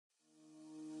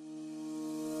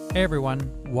Hey everyone,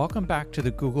 welcome back to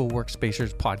the Google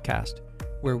Workspacers podcast,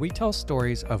 where we tell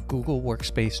stories of Google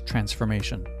Workspace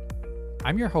transformation.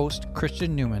 I'm your host,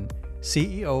 Christian Newman,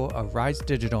 CEO of Rise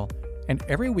Digital, and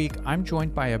every week I'm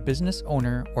joined by a business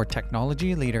owner or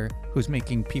technology leader who's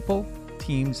making people,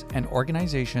 teams, and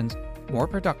organizations more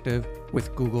productive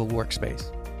with Google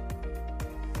Workspace.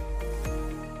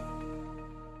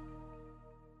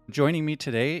 Joining me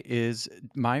today is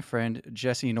my friend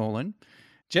Jesse Nolan.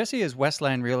 Jesse is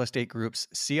Westland Real Estate Group's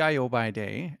CIO by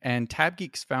day and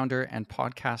TabGeek's founder and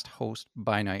podcast host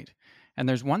by night. And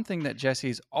there's one thing that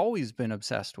Jesse's always been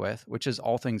obsessed with, which is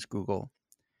all things Google.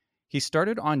 He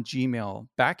started on Gmail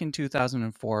back in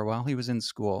 2004 while he was in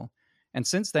school. And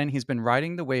since then, he's been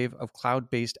riding the wave of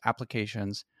cloud-based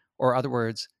applications, or other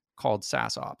words, called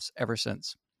SaaS ops, ever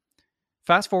since.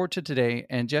 Fast forward to today,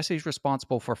 and Jesse's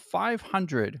responsible for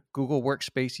 500 Google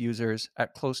Workspace users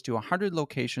at close to 100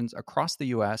 locations across the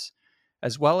US,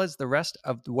 as well as the rest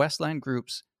of the Westland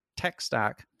Group's tech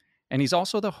stack. And he's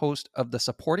also the host of the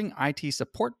Supporting IT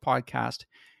Support podcast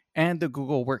and the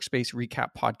Google Workspace Recap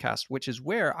podcast, which is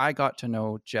where I got to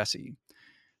know Jesse.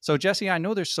 So, Jesse, I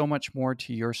know there's so much more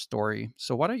to your story.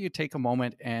 So, why don't you take a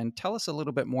moment and tell us a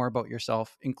little bit more about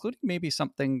yourself, including maybe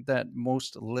something that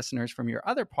most listeners from your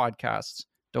other podcasts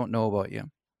don't know about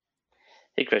you?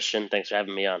 Hey, Christian. Thanks for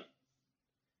having me on.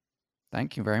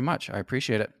 Thank you very much. I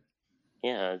appreciate it.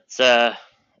 Yeah, it's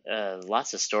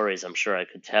lots of stories I'm sure I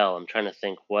could tell. I'm trying to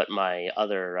think what my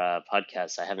other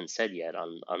podcasts I haven't said yet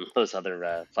on those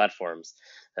other platforms,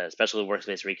 especially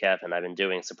Workspace Recap, and I've been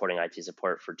doing supporting IT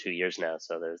support for 2 years now.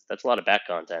 So that's a lot of back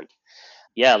content.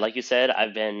 Yeah, like you said,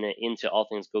 I've been into all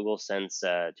things Google since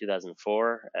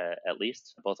 2004, at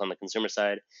least, both on the consumer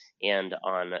side and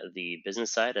on the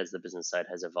business side, as the business side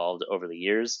has evolved over the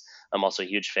years. I'm also a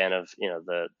huge fan of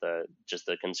the just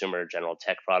the consumer general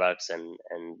tech products and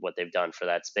what they've done for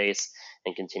that space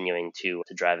and continuing to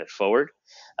drive it forward.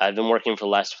 I've been working for the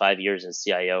last 5 years as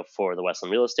CIO for the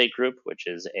Westland Real Estate Group, which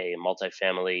is a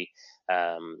multifamily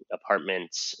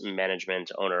apartment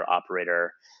management owner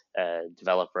operator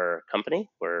developer company.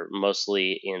 We're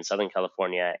mostly in Southern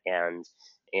California and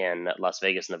in Las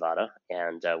Vegas, Nevada.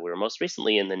 And we were most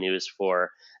recently in the news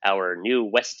for our new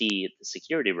Westy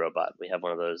security robot. We have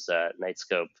one of those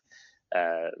Nightscope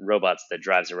robots that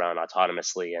drives around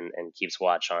autonomously and keeps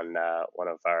watch on one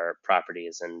of our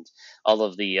properties. And all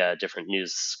of the different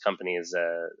news companies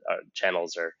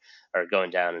channels are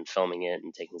going down and filming it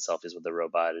and taking selfies with the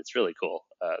robot. It's really cool.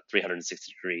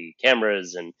 360-degree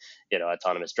cameras and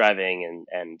autonomous driving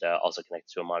and also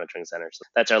connected to a monitoring center. So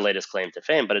that's our latest claim to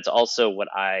fame. But it's also what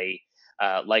I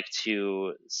like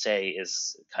to say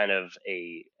is kind of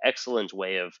a excellent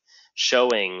way of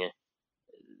showing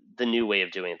the new way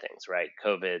of doing things, right?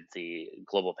 COVID, the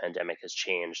global pandemic has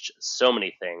changed so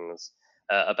many things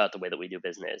about the way that we do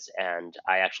business. And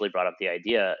I actually brought up the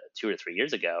idea 2 or 3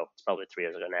 years ago, it's probably 3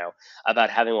 years ago now, about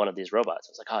having one of these robots.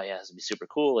 I was like, oh yeah, this would be super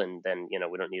cool. And then,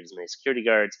 we don't need as many security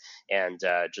guards. And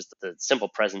just the simple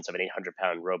presence of an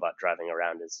 800-pound robot driving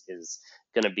around is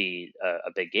going to be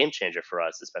a big game changer for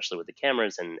us, especially with the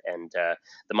cameras and the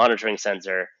monitoring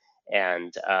sensor.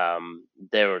 And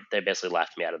they basically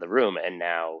laughed me out of the room. And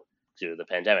now, due to the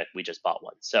pandemic, we just bought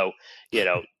one. So,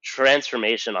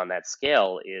 transformation on that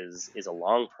scale is a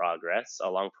long process,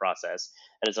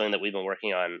 and it's something that we've been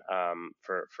working on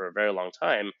for a very long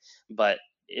time. But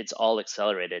it's all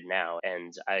accelerated now,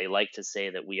 and I like to say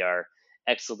that we are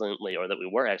excellently, or that we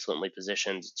were excellently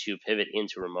positioned to pivot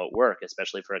into remote work,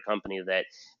 especially for a company that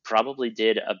probably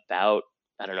did about,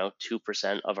 I don't know,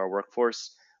 2% of our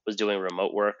workforce was doing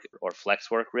remote work or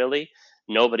flex work. Really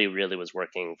nobody really was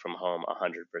working from home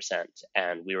 100%,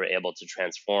 and we were able to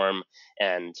transform.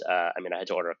 And I had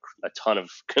to order a ton of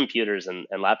computers and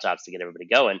laptops to get everybody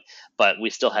going, but we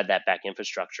still had that back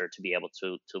infrastructure to be able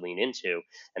to lean into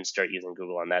and start using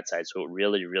Google on that side. So it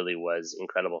really was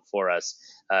incredible for us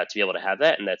to be able to have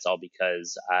that. And that's all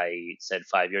because I said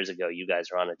 5 years ago, you guys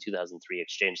are on a 2003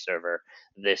 Exchange server.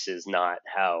 This is not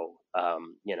how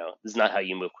this is not how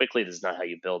you move quickly. This is not how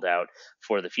you build out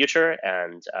for the future.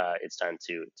 And it's time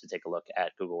to take a look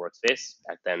at Google Workspace.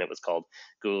 Back then, it was called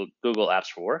Google Apps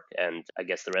for Work, and I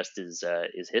guess the rest is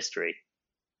history.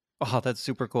 Oh, that's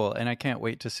super cool. And I can't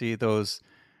wait to see those.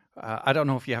 I don't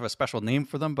know if you have a special name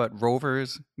for them, but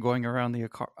rovers going around the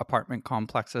apartment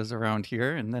complexes around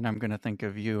here. And then I'm going to think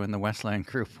of you and the Westland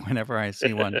Group whenever I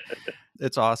see one.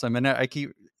 It's awesome. And I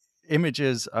keep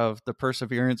images of the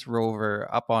Perseverance rover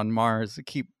up on Mars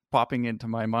keep popping into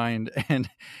my mind. And,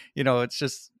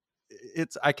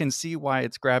 I can see why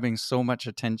it's grabbing so much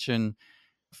attention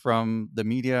from the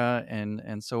media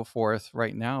and so forth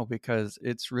right now, because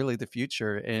it's really the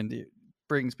future. And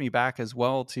brings me back as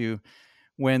well to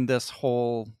when this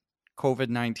whole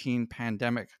COVID-19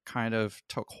 pandemic kind of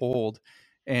took hold,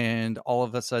 and all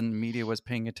of a sudden media was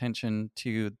paying attention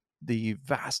to the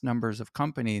vast numbers of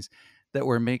companies that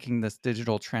were making this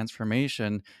digital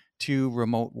transformation to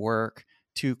remote work,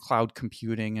 to cloud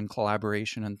computing and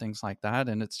collaboration and things like that.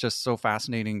 And it's just so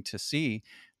fascinating to see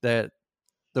that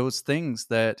those things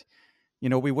that,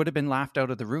 we would have been laughed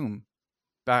out of the room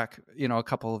back, a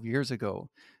couple of years ago.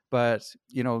 But,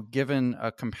 given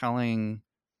a compelling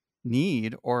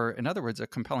need, or in other words, a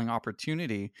compelling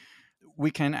opportunity, we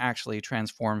can actually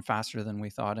transform faster than we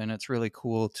thought. And it's really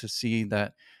cool to see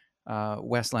that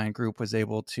Westland Group was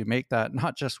able to make that,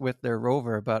 not just with their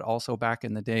rover, but also back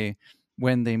in the day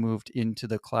when they moved into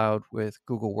the cloud with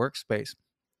Google Workspace.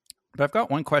 But I've got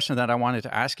one question that I wanted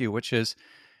to ask you, which is,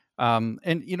 and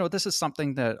this is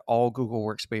something that all Google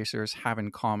Workspacers have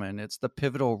in common. It's the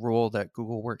pivotal role that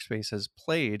Google Workspace has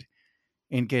played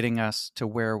in getting us to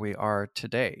where we are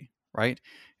today, right?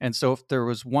 And so if there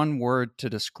was one word to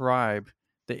describe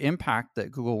the impact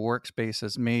that Google Workspace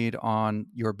has made on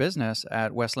your business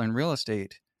at Westland Real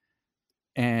Estate,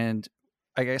 and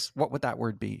I guess what would that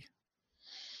word be?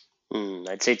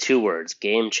 I'd say two words: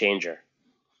 game changer.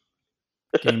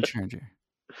 Game changer,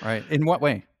 right? In what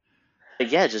way?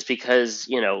 Yeah, just because,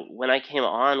 when I came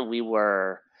on,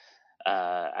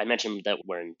 I mentioned that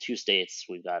we're in two states.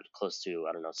 We've got close to,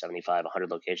 I don't know, 75, 100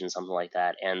 locations, something like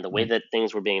that. And the way Right. that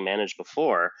things were being managed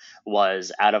before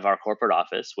was out of our corporate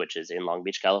office, which is in Long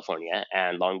Beach, California.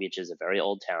 And Long Beach is a very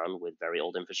old town with very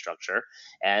old infrastructure.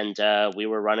 And we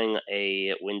were running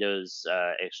a Windows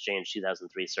Exchange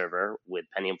 2003 server with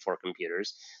Pentium 4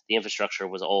 computers. The infrastructure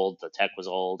was old, the tech was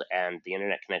old, and the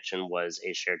internet connection was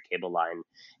a shared cable line.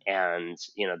 And,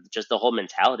 just the whole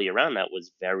mentality around that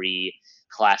was very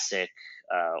classic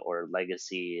or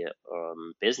legacy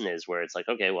business, where it's like,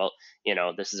 okay, well,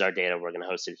 this is our data, we're going to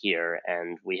host it here.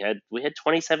 And we had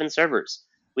 27 servers.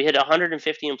 We had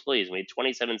 150 employees. We had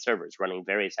 27 servers running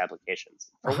various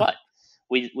applications. For Wow. what?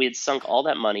 We had sunk all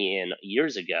that money in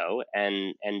years ago,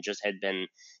 and just had been,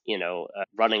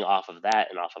 running off of that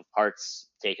and off of parts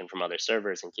taken from other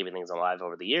servers and keeping things alive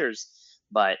over the years.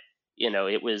 But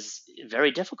it was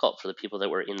very difficult for the people that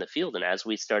were in the field. And as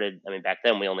we started, I mean, back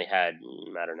then we only had,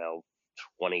 I don't know,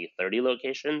 20, 30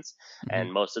 locations, Hmm.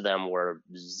 and most of them were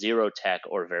zero tech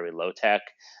or very low tech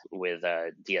with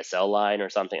a DSL line or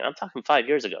something. I'm talking 5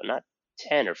 years ago, not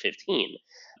 10 or 15.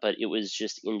 But it was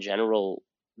just in general,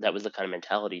 that was the kind of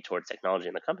mentality towards technology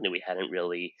in the company. We hadn't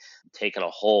really taken a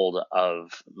hold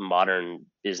of modern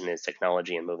business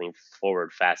technology and moving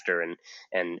forward faster,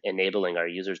 and enabling our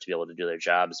users to be able to do their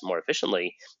jobs more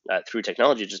efficiently through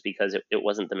technology, just because it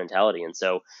wasn't the mentality. And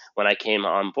so when I came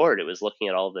on board, it was looking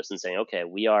at all of this and saying, okay,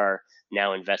 we are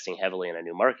now investing heavily in a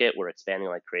new market. We're expanding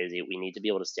like crazy. We need to be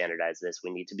able to standardize this.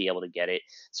 We need to be able to get it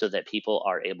so that people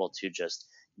are able to just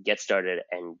get started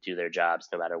and do their jobs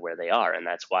no matter where they are. And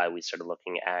that's why we started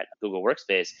looking at Google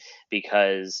Workspace,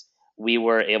 because we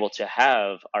were able to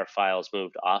have our files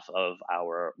moved off of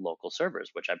our local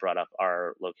servers, which I brought up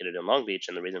are located in Long Beach.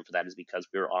 And the reason for that is because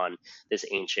we were on this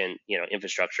ancient,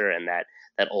 infrastructure, and that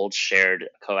old shared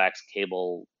coax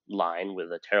cable line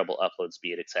with a terrible upload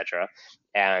speed, etc.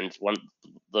 And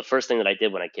the first thing that I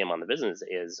did when I came on the business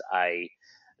is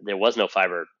there was no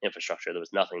fiber infrastructure. There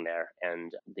was nothing there,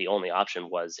 and the only option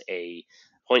was a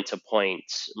point-to-point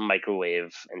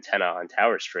microwave antenna on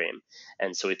Tower Stream.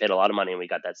 And so we paid a lot of money and we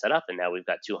got that set up, and now we've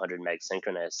got 200 meg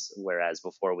synchronous, whereas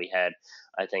before we had,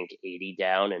 I think, 80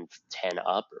 down and 10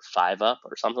 up or 5 up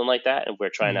or something like that. And we're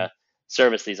trying Mm. to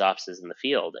service these offices in the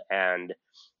field. And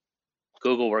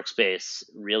Google Workspace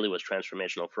really was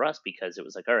transformational for us, because it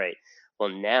was like, all right, well,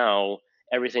 now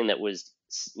everything that was,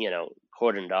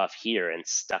 cordoned off here and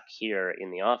stuck here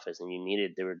in the office, and you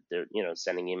needed, they were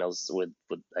sending emails with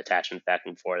attachment back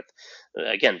and forth.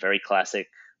 Again, very classic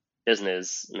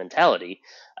business mentality.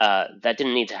 That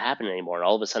didn't need to happen anymore. And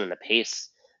all of a sudden, the pace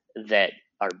that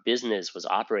our business was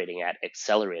operating at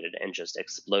accelerated and just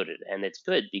exploded. And it's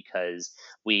good because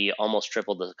we almost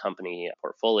tripled the company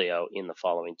portfolio in the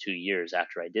following 2 years.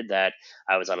 After I did that,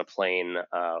 I was on a plane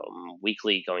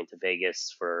weekly going to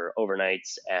Vegas for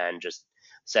overnights and just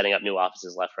setting up new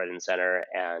offices left, right, and center.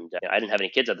 And I didn't have any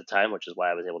kids at the time, which is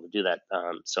why I was able to do that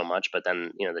so much. But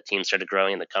then, the team started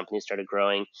growing and the company started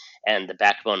growing. And the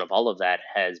backbone of all of that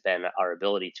has been our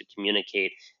ability to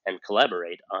communicate and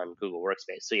collaborate on Google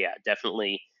Workspace. So yeah,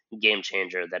 definitely game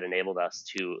changer that enabled us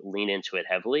to lean into it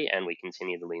heavily, and we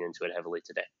continue to lean into it heavily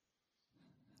today.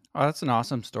 Oh, that's an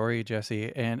awesome story,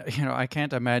 Jesse. And, I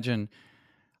can't imagine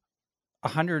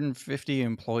 150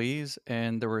 employees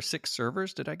and there were 6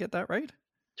 servers. Did I get that right?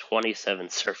 27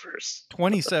 servers.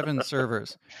 27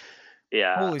 servers.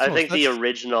 Yeah, Holy I smokes, think the that's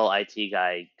original IT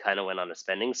guy kind of went on a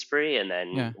spending spree, and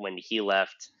then yeah. when he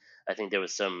left, I think there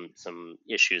was some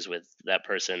issues with that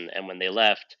person, and when they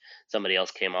left, somebody else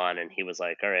came on, and he was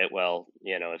like, "All right, well,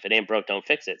 if it ain't broke, don't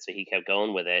fix it." So he kept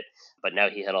going with it, but now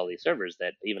he had all these servers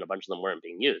that even a bunch of them weren't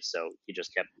being used, so he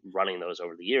just kept running those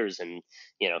over the years, and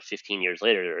 15 years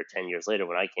later or 10 years later,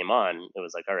 when I came on, it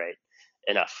was like, "All right,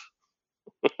 enough."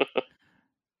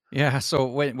 Yeah, so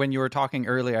when you were talking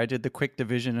earlier, I did the quick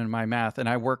division in my math, and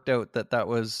I worked out that that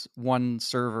was one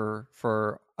server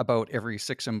for about every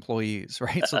 6 employees,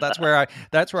 right? So that's where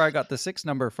I got the 6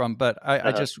 number from, but I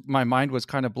Uh-huh. just my mind was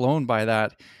kind of blown by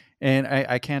that, and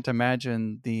I can't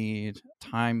imagine the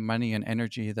time, money, and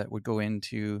energy that would go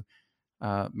into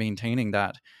maintaining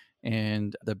that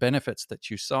and the benefits that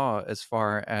you saw as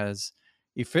far as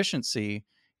efficiency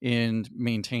in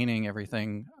maintaining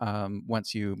everything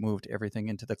once you moved everything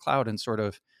into the cloud and sort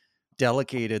of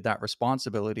delegated that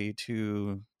responsibility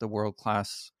to the world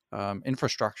class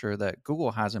infrastructure that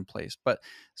Google has in place. But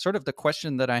sort of the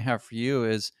question that I have for you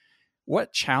is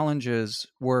what challenges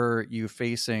were you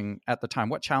facing at the time?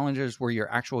 What challenges were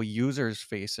your actual users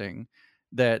facing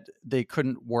that they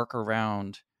couldn't work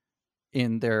around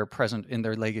in their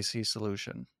legacy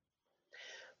solution?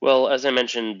 Well, as I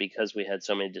mentioned, because we had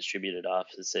so many distributed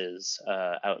offices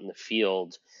out in the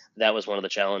field, that was one of the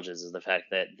challenges, is the fact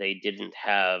that they didn't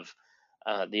have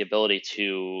the ability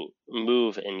to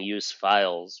move and use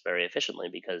files very efficiently,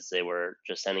 because they were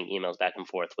just sending emails back and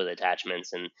forth with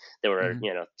attachments, and there were,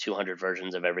 Mhm. 200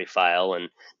 versions of every file,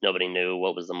 and nobody knew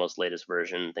what was the most latest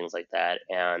version, things like that.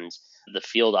 And the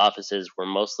field offices were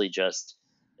mostly just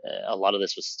a lot of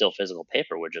this was still physical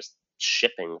paper. We're just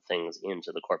shipping things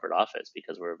into the corporate office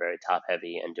because we were very top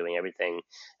heavy and doing everything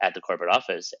at the corporate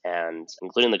office, and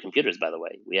including the computers, by the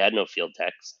way. We had no field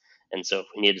techs. And so if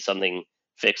we needed something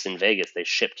fixed in Vegas, they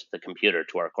shipped the computer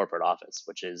to our corporate office,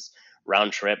 which is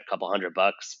round trip, couple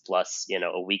 $100 plus,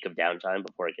 a week of downtime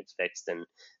before it gets fixed and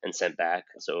sent back.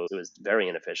 So it was very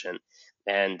inefficient.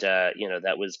 And,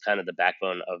 that was kind of the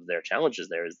backbone of their challenges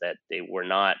there, is that they were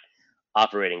not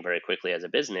operating very quickly as a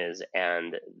business,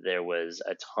 and there was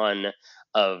a ton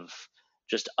of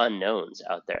just unknowns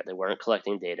out there. They weren't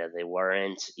collecting data. They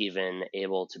weren't even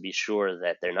able to be sure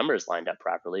that their numbers lined up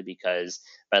properly, because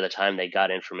by the time they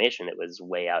got information, it was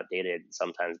way outdated,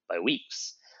 sometimes by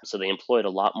weeks. So they employed a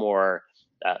lot more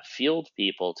field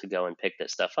people to go and pick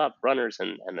this stuff up, runners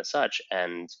and the such.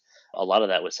 And a lot of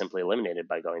that was simply eliminated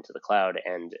by going to the cloud.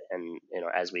 And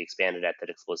as we expanded at that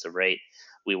explosive rate,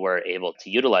 we were able to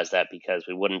utilize that, because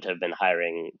we wouldn't have been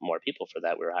hiring more people for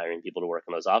that. We were hiring people to work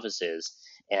in those offices,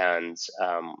 and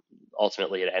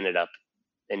ultimately, it ended up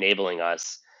enabling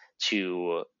us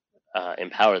to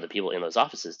empower the people in those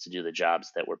offices to do the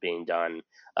jobs that were being done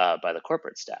by the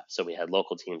corporate staff. So we had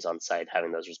local teams on site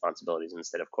having those responsibilities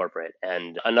instead of corporate.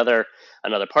 And another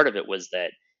part of it was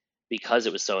that, because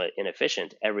it was so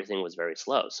inefficient, everything was very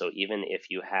slow. So even if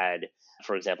you had,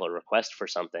 for example, a request for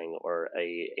something, or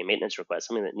a maintenance request,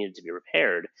 something that needed to be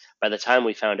repaired, by the time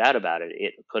we found out about it,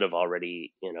 it could have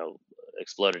already,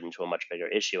 exploded into a much bigger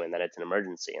issue, and then it's an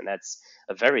emergency. And that's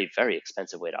a very, very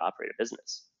expensive way to operate a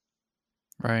business.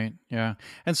 Right. Yeah.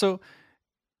 And so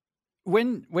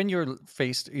when you're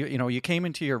faced, you came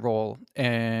into your role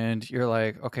and you're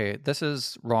like, okay, this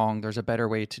is wrong. There's a better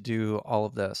way to do all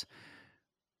of this.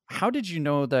 How did you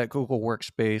know that Google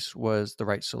Workspace was the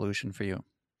right solution for you?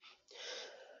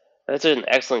 That's an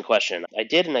excellent question. I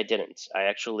did and I didn't. I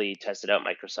actually tested out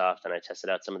Microsoft, and I tested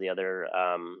out some of the other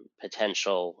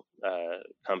potential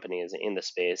companies in the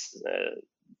space.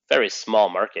 Very small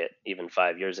market even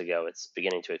 5 years ago. It's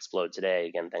beginning to explode today,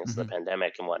 again, thanks to the Hmm.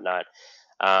 pandemic and whatnot.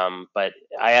 But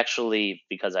I actually,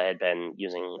 because I had been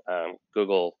using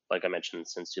Google, like I mentioned,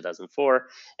 since 2004,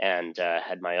 and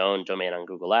had my own domain on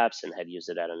Google Apps, and had used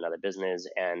it at another business,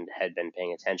 and had been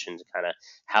paying attention to kind of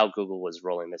how Google was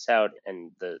rolling this out,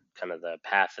 and the kind of the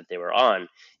path that they were on,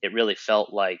 it really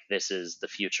felt like this is the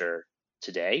future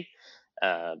today,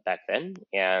 back then.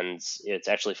 And it's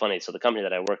actually funny. So the company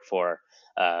that I work for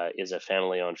is a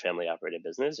family-owned, family-operated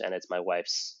business, and it's my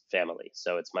wife's family.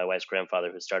 So it's my wife's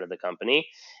grandfather who started the company,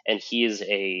 and he was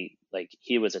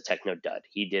a techno dud.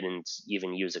 He didn't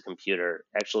even use a computer.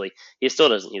 Actually, he still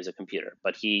doesn't use a computer,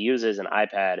 but he uses an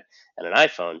iPad and an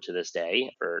iPhone to this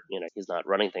day. For he's not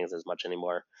running things as much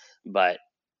anymore, but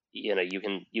you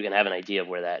can have an idea of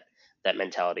where that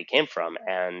mentality came from.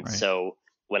 And Right. so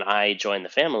when I joined the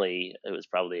family, it was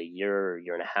probably a year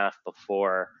and a half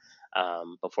before.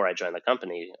 before I joined the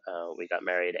company. We got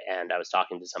married, and I was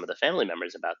talking to some of the family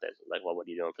members about this. Like, well, what are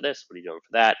you doing for this? What are you doing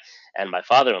for that? And my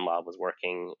father-in-law was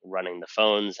working, running the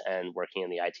phones and working in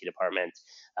the IT department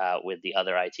with the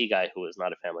other IT guy who was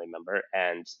not a family member.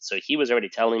 And so he was already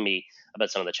telling me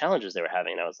about some of the challenges they were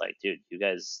having. And I was like, dude, you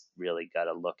guys really got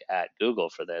to look at Google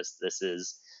for this. This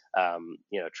is,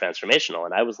 transformational.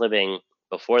 And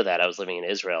before that, I was living in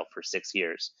Israel for 6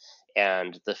 years.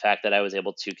 And the fact that I was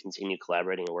able to continue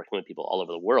collaborating and working with people all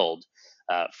over the world,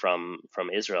 from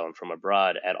Israel and from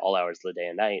abroad at all hours of the day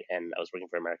and night, and I was working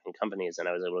for American companies, and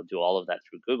I was able to do all of that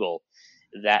through Google.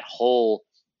 That whole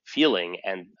feeling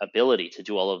and ability to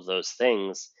do all of those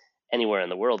things anywhere in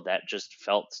the world, that just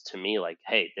felt to me like,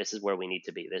 hey, this is where we need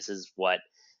to be.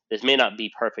 This may not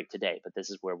be perfect today, but this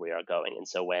is where we are going. And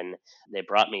so when they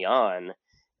brought me on,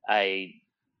 I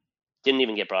didn't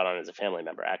even get brought on as a family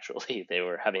member. Actually, they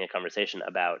were having a conversation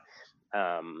about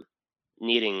um,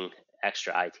 needing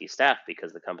extra IT staff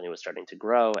because the company was starting to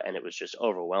grow, and it was just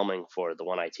overwhelming for the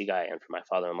one IT guy and for my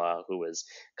father-in-law, who was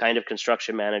kind of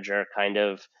construction manager, kind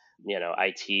of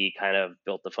IT, kind of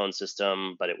built the phone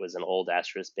system, but it was an old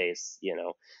asterisk based,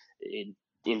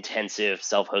 intensive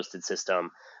self-hosted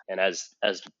system. And as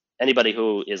anybody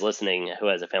who is listening who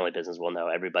has a family business will know,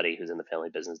 everybody who's in the family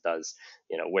business does,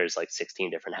 wears like 16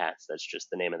 different hats. That's just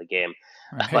the name of the game.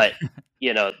 Right.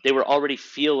 But they were already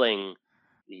feeling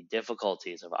the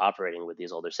difficulties of operating with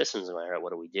these older systems. And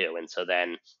what do we do? And so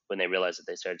then when they realized that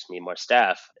they started to need more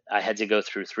staff, I had to go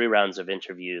through 3 rounds of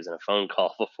interviews and a phone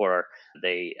call before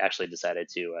they actually decided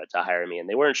to hire me. And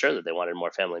they weren't sure that they wanted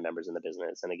more family members in the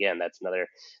business. And again, that's another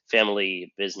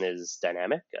family business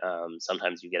dynamic.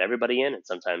 Sometimes you get everybody in, and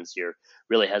sometimes you're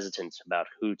really hesitant about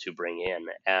who to bring in.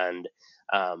 And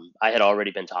I had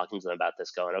already been talking to them about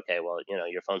this, going, okay, well,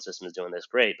 your phone system is doing this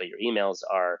great, but your emails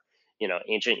are,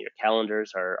 ancient. Your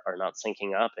calendars are not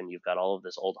syncing up, and you've got all of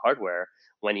this old hardware.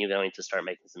 When are you going to start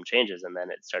making some changes? And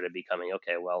then it started becoming,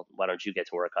 okay, well, why don't you get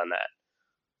to work on that?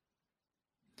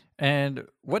 And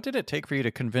what did it take for you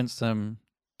to convince them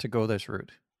to go this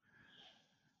route?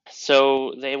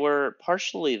 So they were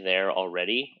partially there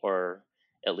already, or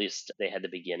at least they had the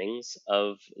beginnings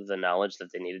of the knowledge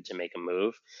that they needed to make a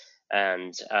move.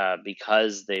 And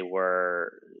because they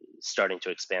were starting to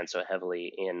expand so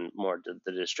heavily in more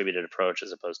the distributed approach,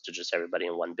 as opposed to just everybody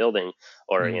in one building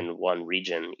or Mm. in one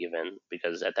region, even,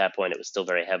 because at that point it was still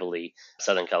very heavily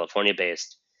Southern California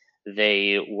based,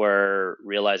 they were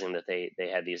realizing that they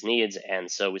had these needs. And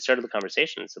so we started the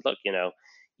conversation and said, look,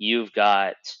 you've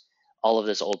got all of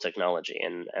this old technology,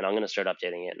 and I'm going to start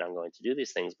updating it, and I'm going to do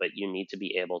these things, but you need to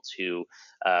be able to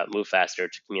move faster,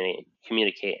 to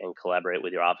communicate and collaborate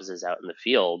with your offices out in the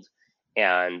field.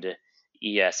 And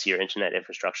yes, your internet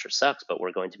infrastructure sucks, but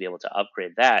we're going to be able to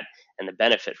upgrade that. And the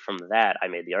benefit from that, I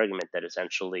made the argument that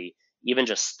essentially, even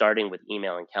just starting with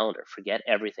email and calendar, forget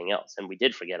everything else. And we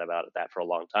did forget about that for a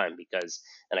long time because,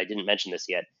 and I didn't mention this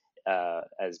yet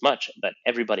as much, but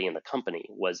everybody in the company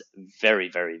was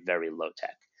very, very, very low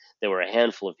tech. There were a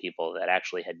handful of people that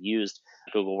actually had used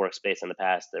Google Workspace in the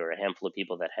past. There were a handful of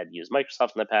people that had used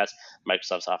Microsoft in the past.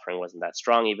 Microsoft's offering wasn't that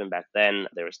strong even back then.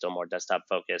 They were still more desktop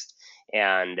focused.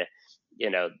 And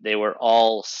they were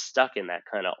all stuck in that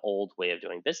kind of old way of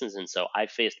doing business. And so I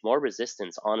faced more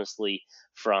resistance, honestly,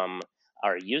 from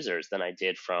our users than I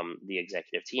did from the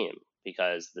executive team,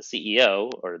 because the CEO,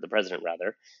 or the president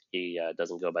rather, he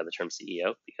doesn't go by the term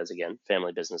CEO because, again,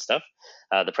 family business stuff.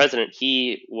 The president,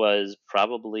 he was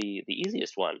probably the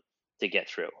easiest one to get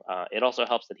through. It also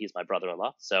helps that he's my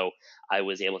brother-in-law, so I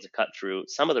was able to cut through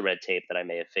some of the red tape that I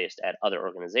may have faced at other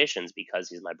organizations because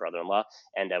he's my brother-in-law,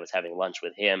 and I was having lunch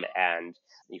with him. And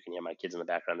you can hear my kids in the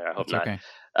background there. I hope That's not.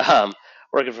 okay. Um,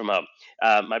 Working from home.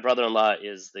 My brother-in-law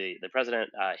is the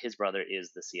president. His brother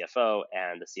is the CFO,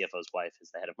 and the CFO's wife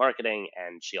is the head of marketing,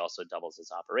 and she also doubles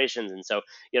as operations. And so,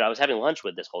 I was having lunch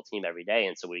with this whole team every day,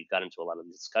 and so we got into a lot of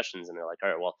these discussions. And they're like, all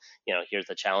right, well, here's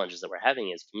the challenges that we're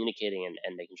having, is communicating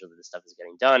and making sure that this stuff is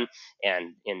getting done,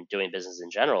 and in doing business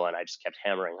in general. And I just kept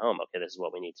hammering home, okay, this is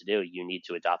what we need to do. You need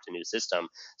to adopt a new system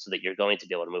so that you're going to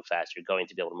be able to move fast. You're going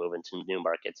to be able to move into new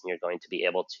markets, and you're going to be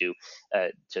able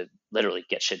to literally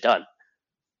get shit done.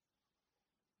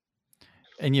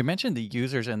 And you mentioned the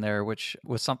users in there, which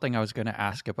was something I was going to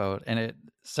ask about. And it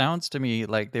sounds to me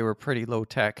like they were pretty low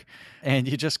tech. And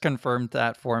you just confirmed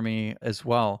that for me as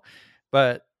well.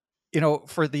 But,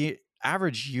 for the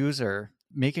average user,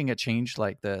 making a change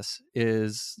like this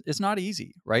is not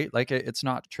easy, right? Like it's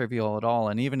not trivial at all.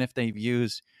 And even if they've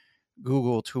used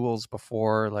Google tools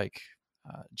before, like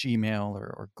Gmail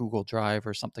or Google Drive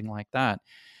or something like that,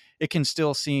 it can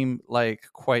still seem like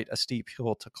quite a steep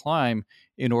hill to climb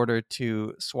in order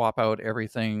to swap out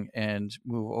everything and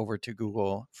move over to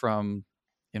Google from,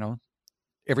 you know,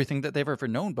 everything that they've ever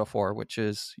known before, which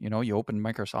is, you open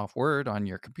Microsoft Word on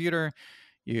your computer,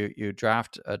 you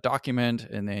draft a document,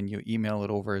 and then you email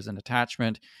it over as an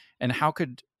attachment. And how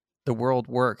could the world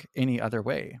work any other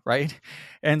way, right?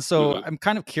 And so Hmm. I'm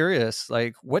kind of curious,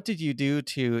 like, what did you do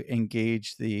to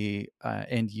engage the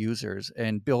end users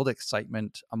and build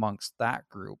excitement amongst that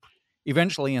group,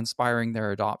 eventually inspiring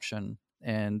their adoption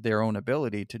and their own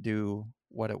ability to do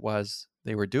what it was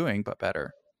they were doing, but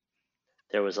better?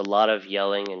 There was a lot of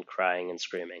yelling and crying and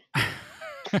screaming.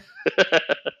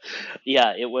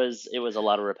 Yeah, it was a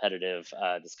lot of repetitive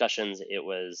discussions. It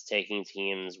was taking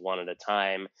teams one at a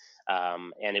time,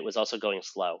 and it was also going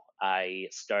slow. I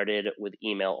started with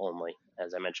email only,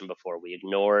 as I mentioned before. We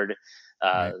ignored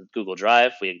Right. Google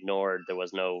Drive. We ignored there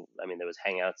was no, I mean, there was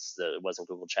Hangouts. It wasn't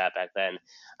Google Chat back then.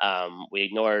 We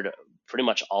ignored pretty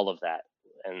much all of that,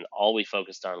 and all we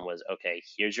focused on was, okay,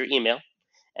 here's your email.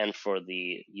 And for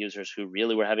the users who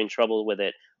really were having trouble with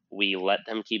it, we let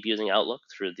them keep using Outlook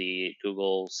through the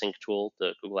Google Sync tool,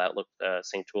 the Google Outlook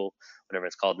Sync tool, whatever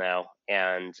it's called now.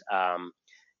 And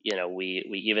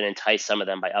we even entice some of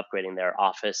them by upgrading their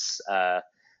Office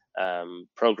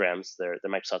programs, their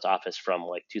Microsoft Office from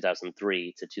like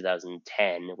 2003 to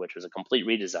 2010, which was a complete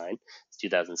redesign.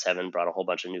 2007 brought a whole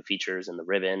bunch of new features and the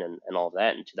ribbon and all of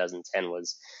that. And 2010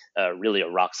 was really a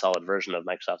rock solid version of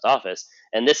Microsoft Office.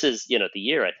 And this is, the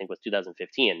year I think was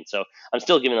 2015. So I'm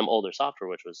still giving them older software,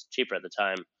 which was cheaper at the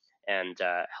time, and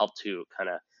helped to kind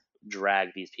of drag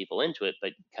these people into it,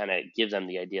 but kind of give them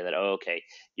the idea that, oh, okay,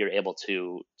 you're able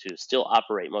to still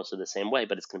operate most of the same way,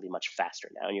 but it's going to be much faster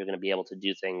now, and you're going to be able to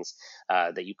do things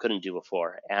that you couldn't do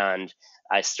before. And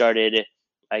I started.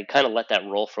 I kind of let that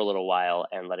roll for a little while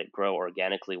and let it grow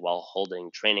organically while holding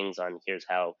trainings on here's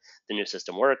how the new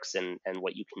system works and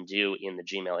what you can do in the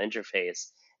Gmail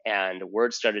interface. And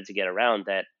word started to get around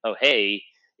that, oh, hey,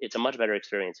 it's a much better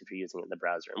experience if you're using it in the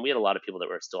browser. And we had a lot of people that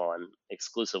were still on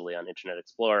exclusively on Internet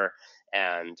Explorer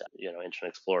and Internet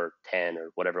Explorer 10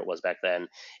 or whatever it was back then,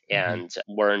 Mhm. and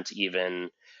weren't even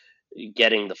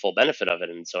getting the full benefit of it.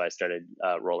 And so I started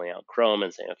rolling out Chrome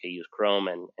and saying, okay, use Chrome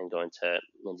and go into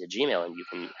Gmail, and you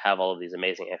can have all of these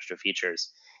amazing extra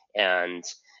features. And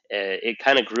it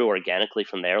kind of grew organically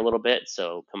from there a little bit.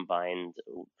 So combine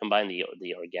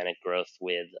the organic growth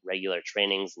with regular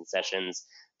trainings and sessions,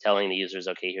 telling the users,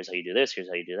 okay, here's how you do this, here's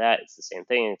how you do that. It's the same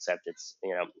thing, except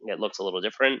it looks a little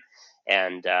different.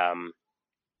 And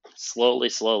slowly,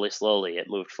 slowly, slowly, it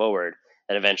moved forward.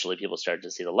 And eventually, people started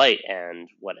to see the light. And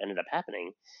what ended up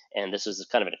happening, and this was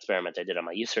kind of an experiment I did on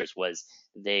my users, was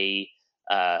they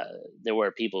uh, there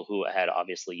were people who had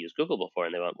obviously used Google before,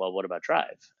 and they went, "Well, what about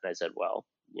Drive?" And I said, "Well,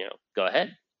 go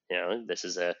ahead. This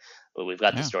is well, we've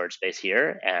got the Yeah. storage space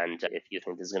here, and if you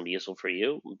think this is going to be useful for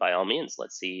you, by all means,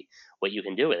 let's see what you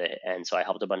can do with it." And so I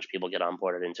helped a bunch of people get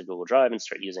onboarded into Google Drive and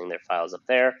start using their files up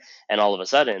there. And all of a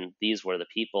sudden, these were the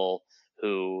people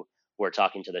who were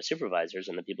talking to their supervisors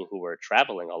and the people who were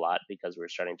traveling a lot, because we were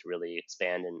starting to really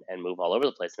expand and move all over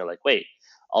the place. And they're like, wait,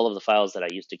 all of the files that I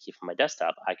used to keep on my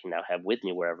desktop, I can now have with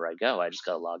me wherever I go. I just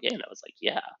got to log in. I was like,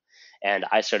 yeah. And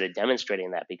I started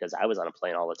demonstrating that because I was on a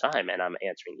plane all the time and I'm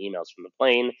answering emails from the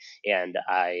plane, and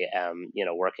I am,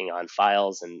 working on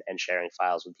files and sharing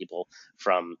files with people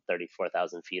from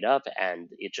 34,000 feet up. And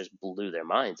it just blew their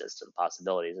minds as to the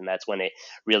possibilities. And that's when it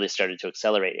really started to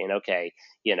accelerate. And okay,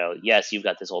 yes, you've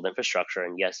got this old infrastructure,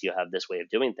 and yes, you have this way of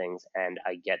doing things, and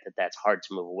I get that that's hard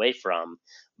to move away from,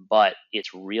 but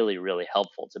it's really, really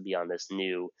helpful to be on this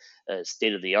new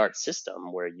state of the art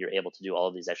system where you're able to do all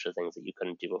of these extra things that you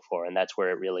couldn't do before. And that's where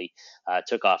it really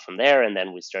took off from there. And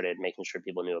then we started making sure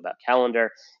people knew about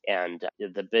Calendar. And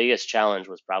the biggest challenge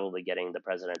was probably getting the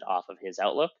president off of his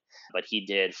Outlook, but he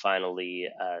did finally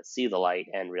see the light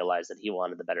and realize that he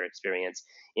wanted the better experience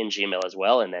in Gmail as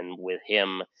well. And then with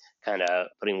him kind of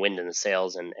putting wind in the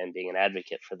sails and being an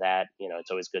advocate for that.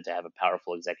 It's always good to have a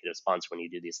powerful executive sponsor when you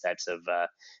do these types of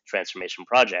transformation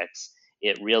projects.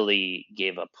 It really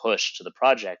gave a push to the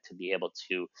project to be able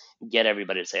to get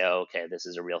everybody to say, "Oh, okay, this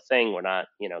is a real thing. We're not,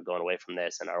 going away from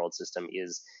this, and our old system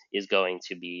is going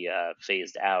to be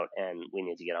phased out, and we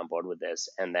need to get on board with this."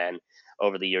 And then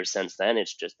over the years since then,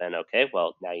 it's just been okay.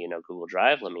 Well, now you know Google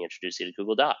Drive. Let me introduce you to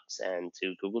Google Docs and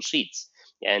to Google Sheets.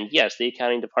 And yes, the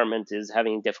accounting department is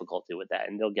having difficulty with that,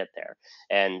 and they'll get there.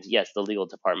 And yes, the legal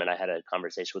department, I had a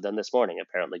conversation with them this morning.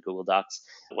 Apparently, Google Docs,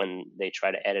 when they try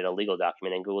to edit a legal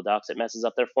document in Google Docs, it messes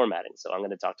up their formatting. So I'm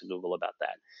going to talk to Google about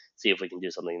that, see if we can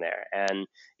do something there. And,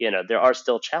 there are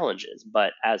still challenges,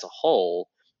 but as a whole,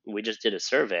 we just did a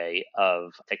survey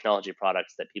of technology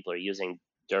products that people are using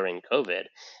during COVID,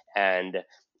 and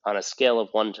on a scale of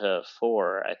 1 to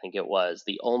 4, I think it was,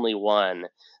 the only one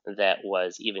that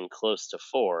was even close to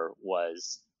 4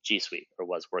 was G Suite or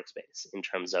was Workspace in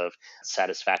terms of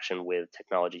satisfaction with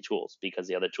technology tools, because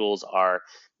the other tools are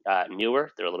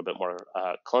newer, they're a little bit more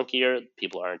clunkier,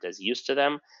 people aren't as used to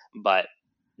them, but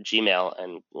Gmail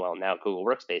and, well, now Google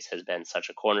Workspace has been such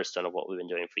a cornerstone of what we've been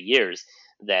doing for years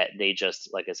that they just,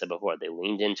 like I said before, they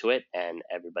leaned into it and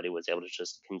everybody was able to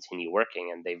just continue working.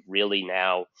 And they've really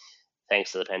now,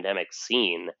 thanks to the pandemic,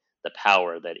 seen the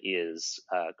power that is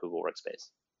Google Workspace.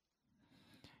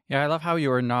 Yeah, I love how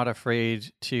you are not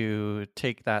afraid to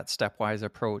take that stepwise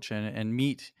approach and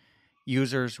meet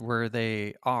users where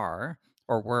they are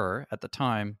or were at the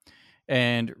time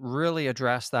and really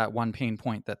address that one pain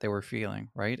point that they were feeling,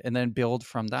 right? And then build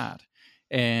from that.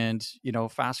 And,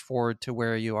 fast forward to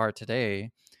where you are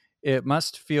today, it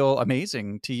must feel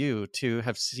amazing to you to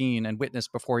have seen and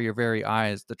witnessed before your very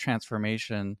eyes the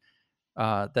transformation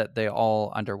that they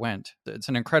all underwent. It's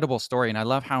an incredible story. And I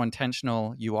love how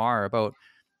intentional you are about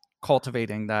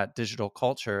cultivating that digital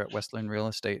culture at Westland Real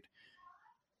Estate.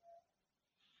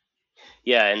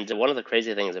 Yeah, and one of the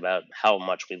crazy things about how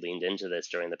much we leaned into this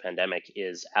during the pandemic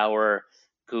is our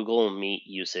Google Meet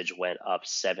usage went up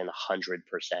 700%.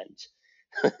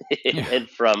 Yeah. And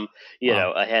from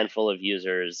Wow. a handful of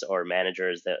users or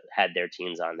managers that had their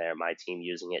teams on there, my team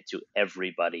using it, to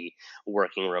everybody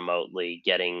working remotely,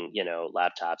 getting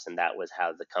laptops, and that was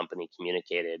how the company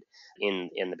communicated in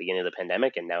the beginning of the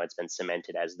pandemic, and now it's been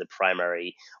cemented as the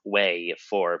primary way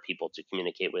for people to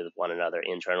communicate with one another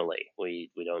internally.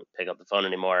 We don't pick up the phone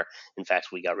anymore. In fact,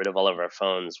 we got rid of all of our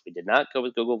phones. We did not go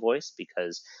with Google Voice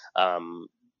because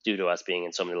due to us being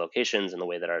in so many locations and the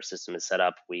way that our system is set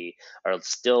up, we are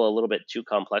still a little bit too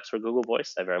complex for Google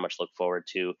Voice. I very much look forward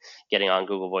to getting on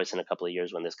Google Voice in a couple of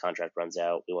years when this contract runs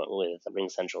out. We went with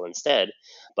RingCentral instead,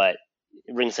 but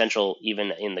RingCentral,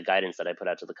 even in the guidance that I put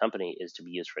out to the company, is to be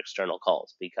used for external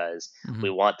calls because we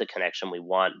Hmm. want the connection. We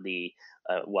want the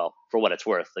well, for what it's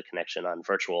worth, the connection on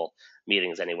virtual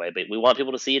meetings anyway. But we want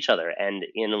people to see each other, and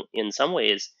in some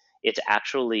ways, it's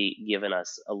actually given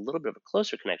us a little bit of a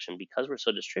closer connection because we're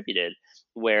so distributed,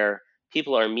 where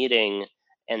people are meeting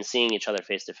and seeing each other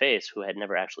face to face who had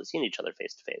never actually seen each other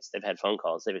face to face. They've had phone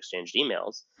calls, they've exchanged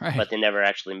emails, Right. but they never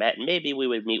actually met. And maybe we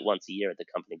would meet once a year at the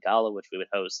company gala, which we would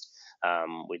host.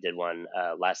 We did one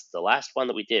the last one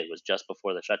that we did was just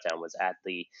before the shutdown, was at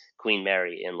the Queen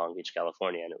Mary in Long Beach,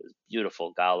 California, and it was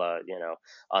beautiful gala,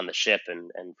 on the ship.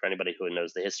 And for anybody who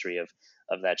knows the history of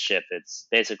that ship, it's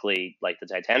basically like the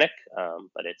Titanic,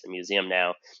 but it's a museum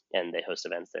now, and they host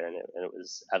events there, and it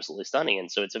was absolutely stunning. And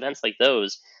so it's events like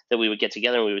those that we would get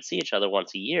together and we would see each other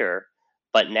once a year.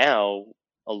 But now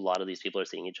a lot of these people are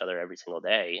seeing each other every single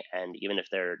day, and even if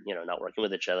they're not working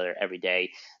with each other every day,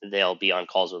 they'll be on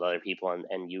calls with other people,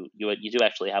 and you do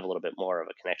actually have a little bit more of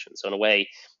a connection. So in a way,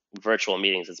 virtual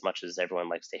meetings, as much as everyone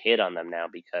likes to hate on them now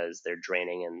because they're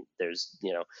draining and there's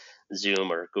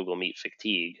Zoom or Google Meet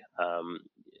fatigue,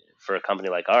 for a company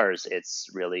like ours, it's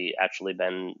really actually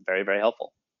been very, very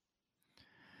helpful.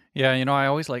 Yeah, I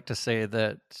always like to say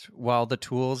that while the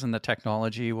tools and the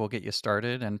technology will get you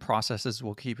started and processes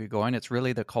will keep you going, it's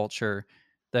really the culture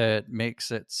that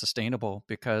makes it sustainable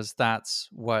because that's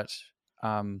what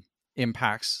um,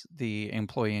 impacts the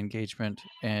employee engagement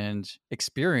and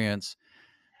experience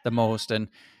the most. And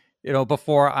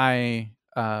before I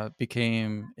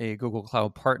became a Google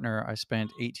Cloud partner, I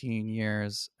spent 18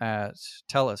 years at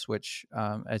TELUS, which,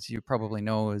 as you probably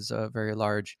know, is a very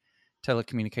large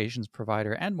telecommunications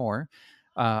provider and more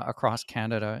across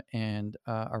Canada and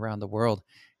around the world.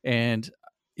 And,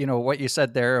 what you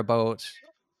said there about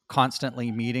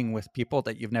constantly meeting with people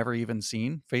that you've never even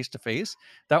seen face to face,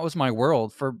 that was my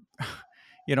world for,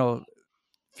 you know,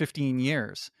 15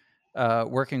 years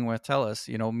working with TELUS,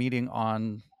 meeting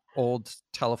on old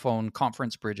telephone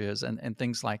conference bridges and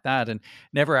things like that, and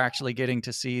never actually getting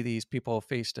to see these people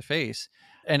face to face.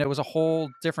 And it was a whole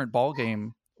different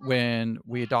ballgame when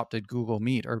we adopted Google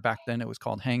Meet, or back then it was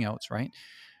called Hangouts, right?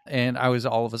 And I was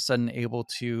all of a sudden able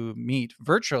to meet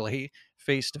virtually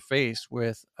face to face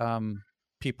with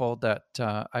people that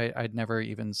I'd never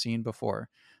even seen before.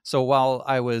 So while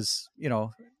I was,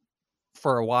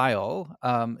 for a while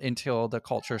until the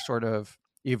culture sort of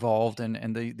evolved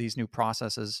and these new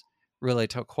processes really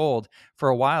took hold. For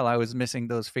a while, I was missing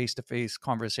those face to face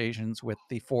conversations with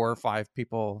the 4 or 5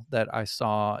 people that I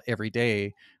saw every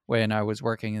day when I was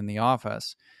working in the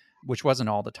office, which wasn't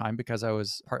all the time because I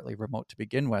was partly remote to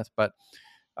begin with. But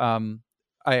um,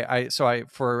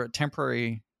 for a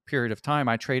temporary period of time,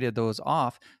 I traded those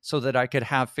off so that I could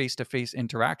have face-to-face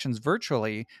interactions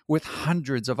virtually with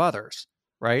hundreds of others,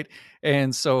 right?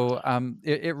 And so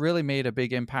it really made a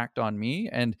big impact on me.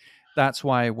 And that's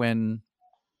why when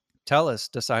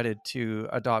TELUS decided to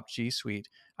adopt G Suite,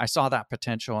 I saw that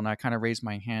potential and I kind of raised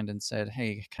my hand and said,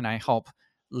 hey, can I help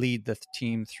lead the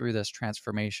team through this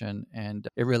transformation? And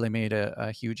it really made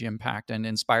a huge impact and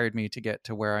inspired me to get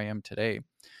to where I am today.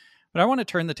 But I want to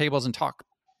turn the tables and talk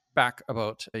back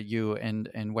about you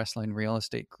and Westland Real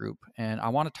Estate Group. And I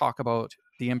want to talk about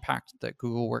the impact that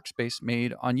Google Workspace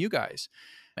made on you guys.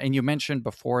 And you mentioned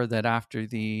before that after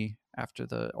the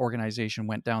organization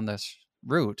went down this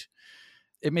route,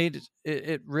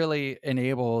 it really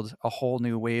enabled a whole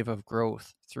new wave of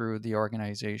growth through the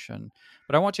organization.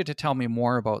 But I want you to tell me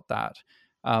more about that.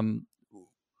 Um,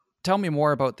 Tell me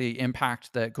more about the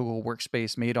impact that Google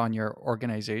Workspace made on your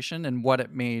organization and what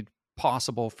it made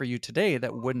possible for you today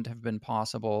that wouldn't have been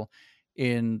possible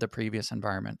in the previous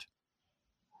environment.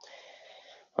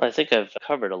 Well, I think I've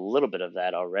covered a little bit of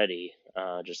that already,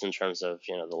 just in terms of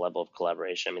the level of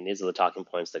collaboration. I mean, these are the talking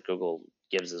points that Google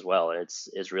gives as well, and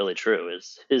it's really true.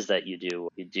 Is that you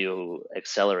do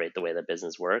accelerate the way that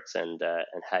business works and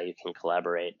how you can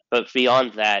collaborate. But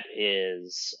beyond that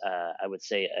is, I would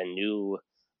say, a new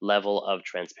level of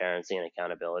transparency and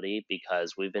accountability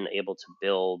because we've been able to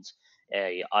build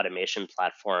a automation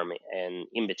platform and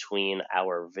in between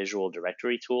our visual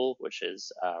directory tool, which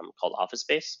is called Office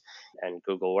Space, and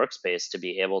Google Workspace to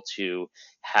be able to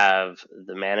have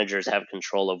the managers have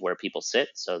control of where people sit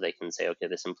so they can say, okay,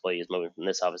 this employee is moving from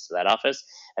this office to that office.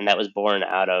 And that was born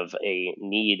out of a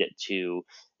need to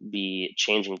be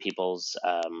changing people's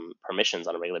permissions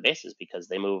on a regular basis because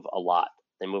they move a lot.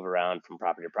 They move around from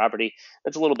property to property.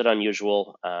 That's a little bit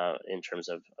unusual in terms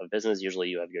of business. Usually,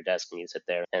 you have your desk and you sit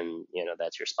there, and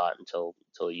that's your spot until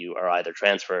you are either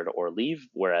transferred or leave.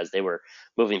 Whereas they were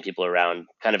moving people around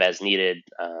kind of as needed,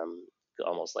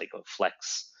 almost like a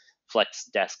flex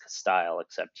desk style,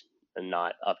 except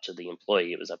not up to the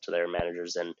employee. It was up to their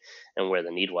managers and where the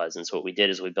need was. And so what we did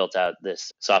is we built out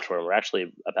this software, and we're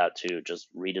actually about to just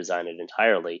redesign it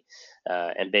entirely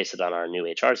and base it on our new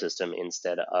HR system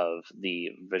instead of the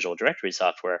visual directory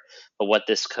software. But what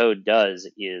this code does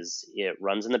is it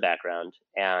runs in the background,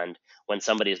 and when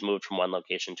somebody is moved from one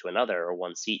location to another or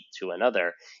one seat to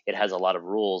another, it has a lot of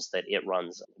rules that it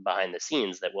runs behind the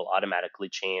scenes that will automatically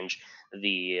change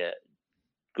the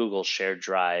Google Shared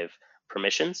Drive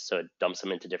permissions. So it dumps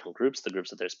them into different groups, the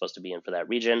groups that they're supposed to be in for that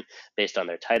region, based on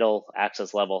their title,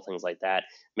 access level, things like that.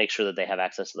 Make sure that they have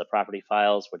access to the property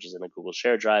files, which is in the Google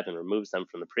Shared Drive, and removes them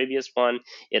from the previous one.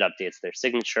 It updates their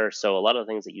signature. So a lot of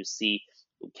the things that you see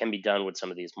can be done with some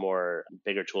of these more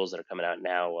bigger tools that are coming out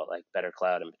now, like Better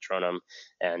Cloud and Patronum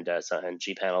and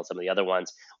gPanel, some of the other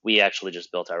ones. We actually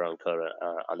just built our own code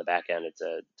on the back end. It's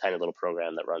a tiny little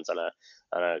program that runs on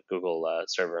a Google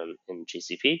server in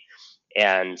GCP,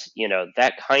 and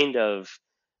that kind of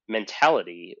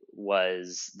mentality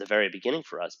was the very beginning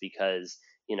for us because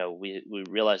we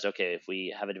realized, okay, if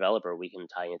we have a developer, we can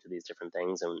tie into these different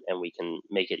things and we can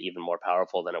make it even more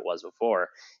powerful than it was before.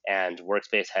 And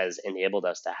Workspace has enabled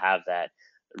us to have that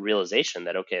realization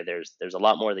that, okay, there's a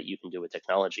lot more that you can do with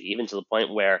technology, even to the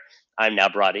point where I'm now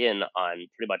brought in on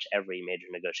pretty much every major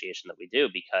negotiation that we do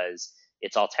because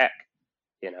it's all tech.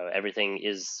 Everything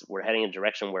is, we're heading in a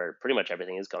direction where pretty much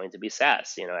everything is going to be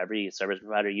SaaS. Every service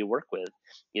provider you work with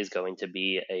is going to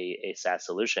be a SaaS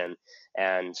solution.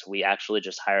 And we actually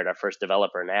just hired our first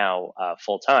developer now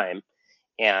full time,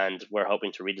 and we're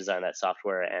hoping to redesign that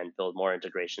software and build more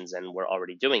integrations. And we're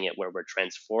already doing it where we're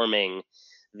transforming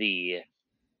the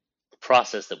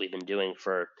process that we've been doing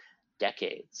for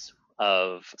decades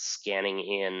of scanning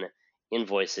in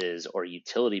invoices or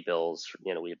utility bills.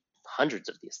 We have hundreds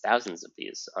of these, thousands of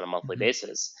these on a monthly Mhm.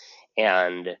 basis.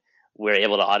 And we're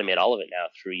able to automate all of it now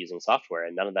through using software.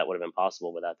 And none of that would have been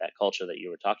possible without that culture that you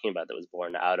were talking about that was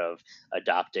born out of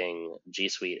adopting G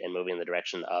Suite and moving in the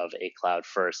direction of a cloud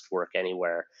first, work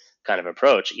anywhere kind of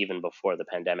approach, even before the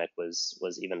pandemic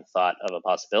was even thought of a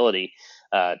possibility,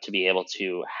 to be able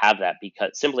to have that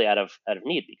because simply out of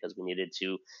need, because we needed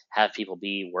to have people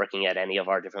be working at any of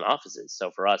our different offices.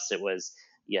 So for us, it was,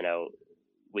 you know,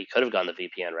 we could have gone the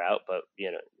VPN route, but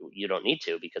you don't need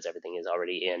to because everything is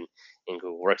already in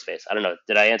Google Workspace. I don't know.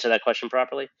 Did I answer that question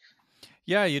properly?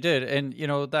 Yeah, you did. And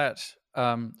that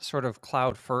sort of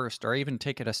cloud first, or even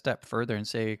take it a step further and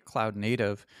say cloud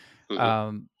native Hmm.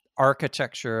 um,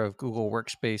 architecture of Google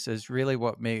Workspace is really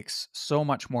what makes so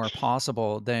much more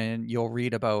possible than you'll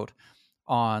read about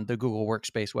on the Google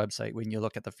Workspace website when you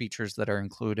look at the features that are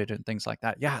included and things like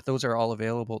that. Yeah, those are all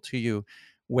available to you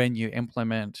when you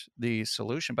implement the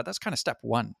solution. But that's kind of step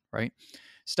one, right?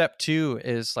 Step two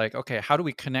is like, okay, how do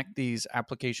we connect these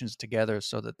applications together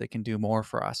so that they can do more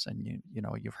for us? And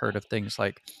you've heard of things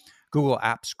like Google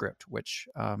App Script, which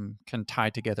can tie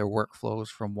together workflows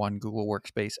from one Google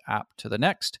Workspace app to the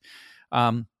next,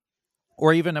 um,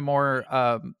 or even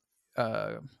uh,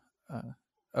 uh,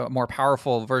 a more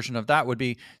powerful version of that would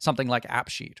be something like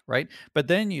AppSheet, right? But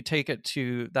then you take it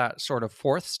to that sort of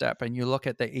fourth step and you look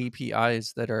at the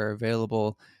APIs that are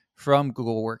available from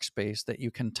Google Workspace that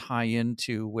you can tie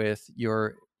into with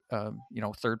your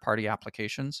third-party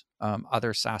applications,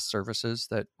 other SaaS services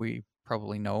that we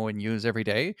probably know and use every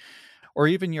day, or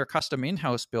even your custom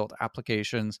in-house built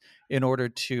applications in order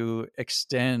to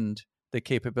extend the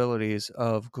capabilities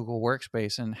of Google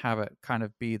Workspace and have it kind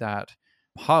of be that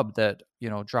hub that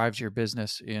drives your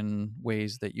business in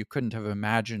ways that you couldn't have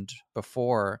imagined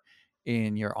before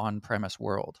in your on-premise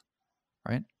world,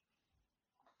 right?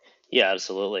 Yeah,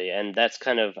 absolutely. And that's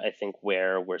kind of, I think,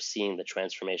 where we're seeing the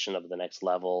transformation of the next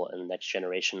level and the next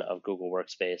generation of Google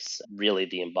Workspace. Really,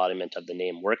 the embodiment of the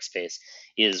name Workspace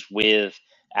is with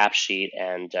AppSheet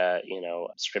and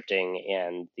scripting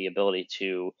and the ability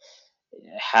to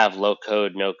have low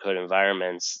code, no code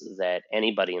environments that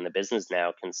anybody in the business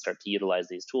now can start to utilize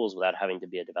these tools without having to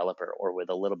be a developer or with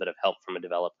a little bit of help from a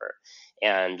developer.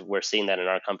 And we're seeing that in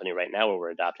our company right now where we're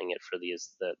adopting it for the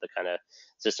kind of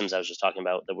systems I was just talking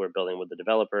about that we're building with the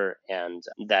developer. And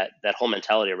that whole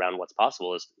mentality around what's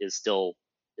possible is still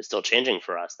changing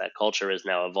for us. That culture is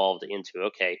now evolved into,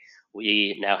 okay,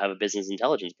 we now have a business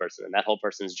intelligence person, and that whole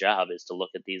person's job is to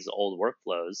look at these old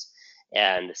workflows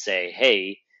and say,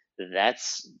 hey,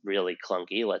 that's really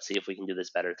clunky. Let's see if we can do this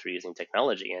better through using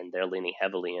technology. And they're leaning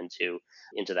heavily into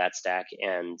that stack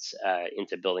and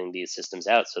into building these systems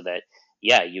out so that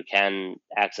yeah, you can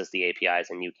access the APIs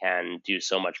and you can do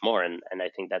so much more. And I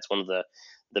think that's one of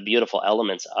the beautiful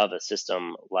elements of a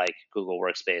system like Google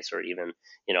Workspace or even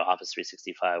Office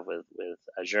 365 with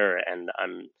Azure. And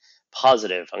I'm going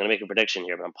to make a prediction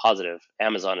here, but I'm positive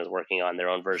Amazon is working on their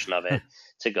own version of it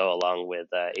to go along with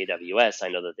AWS. I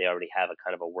know that they already have a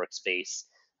kind of a workspace.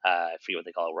 I forget what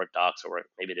they call it, Work Docs, or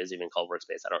maybe it is even called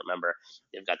Workspace. I don't remember.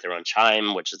 They've got their own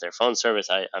Chime, which is their phone service.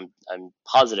 I'm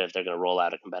positive they're going to roll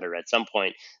out a competitor at some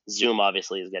point. Zoom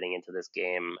obviously is getting into this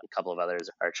game. A couple of others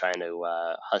are trying to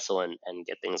hustle and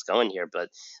get things going here. But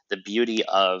the beauty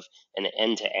of an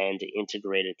end-to-end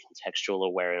integrated contextual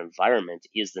aware environment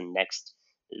is the next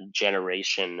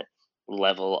generation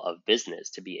level of business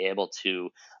to be able to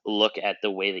look at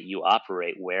the way that you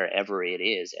operate wherever it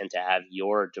is and to have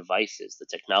your devices, the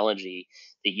technology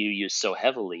that you use so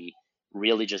heavily,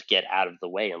 really just get out of the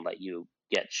way and let you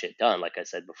get shit done, like I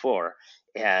said before.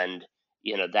 And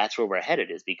that's where we're headed,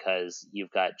 is because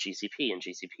you've got GCP, and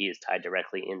GCP is tied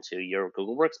directly into your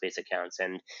Google Workspace accounts,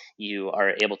 and you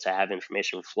are able to have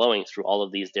information flowing through all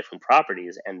of these different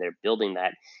properties, and they're building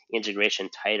that integration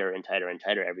tighter and tighter and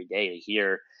tighter every day.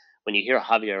 When you hear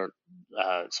Javier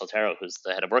Soltero, who's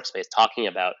the head of Workspace, talking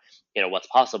about what's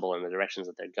possible and the directions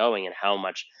that they're going and how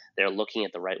much they're looking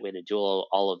at the right way to do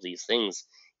all of these things,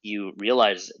 you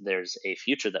realize there's a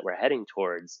future that we're heading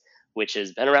towards, which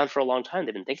has been around for a long time.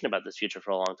 They've been thinking about this future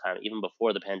for a long time, even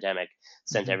before the pandemic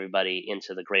sent Mm-hmm. everybody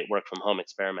into the great work from home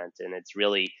experiment. And it's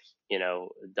really,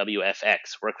 WFX,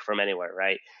 work from anywhere,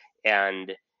 right?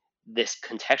 And this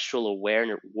contextual aware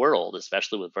world,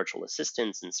 especially with virtual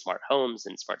assistants and smart homes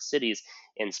and smart cities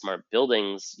and smart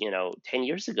buildings, 10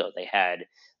 years ago, they had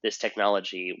this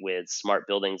technology with smart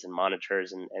buildings and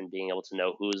monitors and being able to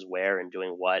know who's where and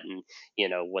doing what, and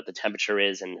what the temperature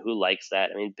is and who likes that.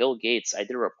 I mean, Bill Gates, I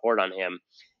did a report on him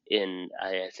in,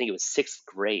 I think it was sixth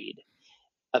grade,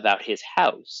 about his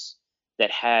house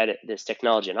that had this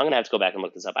technology. And I'm going to have to go back and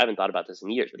look this up. I haven't thought about this in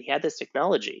years, but he had this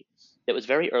technology that was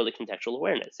very early contextual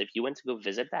awareness. If you went to go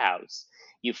visit the house,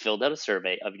 you filled out a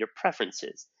survey of your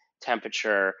preferences,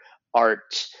 temperature,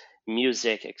 art,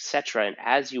 music, etc. And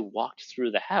as you walked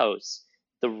through the house,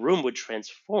 the room would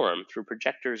transform through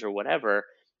projectors or whatever,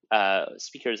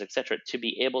 speakers, etc., to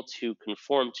be able to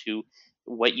conform to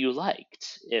what you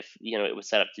liked if it was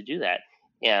set up to do that.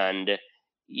 And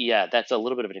yeah, that's a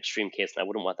little bit of an extreme case, and I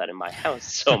wouldn't want that in my house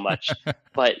so much.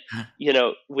 But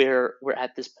we're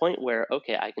at this point where,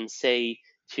 okay, I can say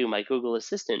to my Google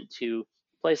Assistant to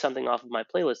play something off of my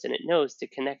playlist, and it knows to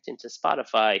connect into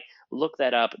Spotify, look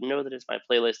that up, know that it's my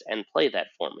playlist, and play that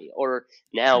for me. Or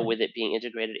now Right. with it being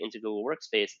integrated into Google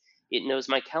Workspace, it knows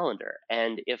my calendar,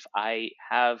 and if I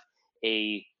have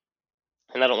a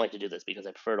and I don't like to do this because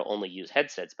I prefer to only use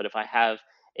headsets. But if I have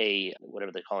a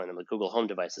whatever they're calling them, the Google Home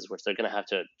devices, which they're going to have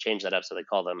to change that up so they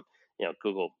call them,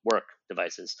 Google Work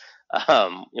devices,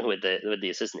 with the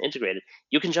assistant integrated,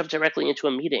 you can jump directly into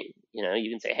a meeting. You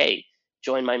can say, "Hey,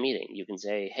 join my meeting." You can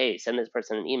say, "Hey, send this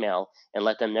person an email and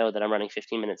let them know that I'm running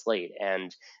 15 minutes late."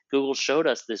 And Google showed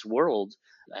us this world.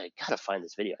 I gotta find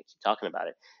this video. I keep talking about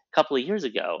it. A couple of years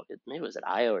ago, maybe it was at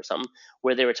IO or something,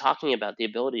 where they were talking about the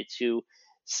ability to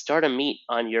start a meat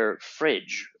on your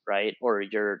fridge, right, or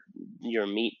your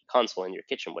meat console in your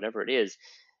kitchen, whatever it is,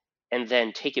 and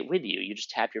then take it with you. You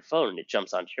just tap your phone, it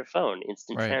jumps onto your phone,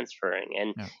 instant Right. transferring.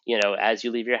 And, Yeah. as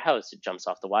you leave your house, it jumps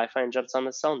off the Wi Fi and jumps on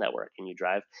the cell network. And you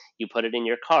drive, you put it in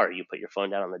your car, you put your phone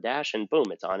down on the dash, and boom,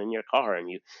 it's on in your car. And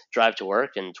you drive to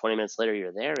work, and 20 minutes later,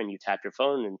 you're there, and you tap your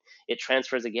phone, and it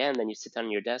transfers again. Then you sit down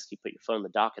on your desk, you put your phone in the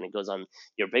dock, and it goes on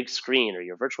your big screen or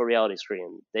your virtual reality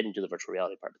screen. They didn't do the virtual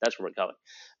reality part, but that's where we're going.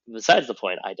 Besides the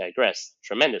point, I digress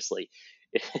tremendously.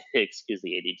 Excuse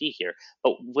the ADD here.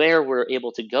 But where we're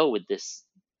able to go with this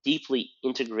deeply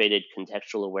integrated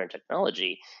contextual aware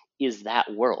technology is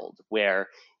that world where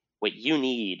what you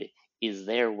need is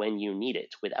there when you need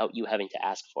it without you having to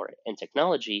ask for it. And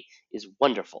technology is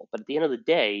wonderful. But at the end of the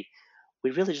day,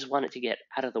 we really just want it to get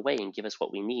out of the way and give us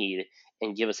what we need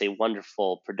and give us a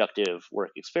wonderful, productive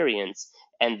work experience.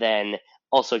 And then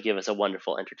also give us a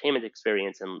wonderful entertainment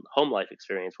experience and home life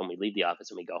experience when we leave the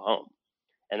office and we go home.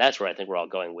 And that's where I think we're all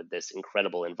going with this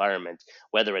incredible environment,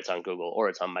 whether it's on Google or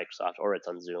it's on Microsoft or it's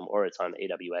on Zoom or it's on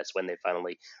AWS when they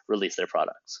finally release their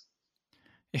products.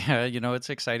 Yeah, it's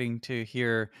exciting to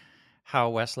hear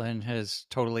how Westland has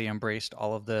totally embraced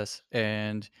all of this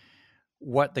and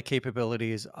what the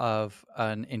capabilities of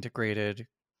an integrated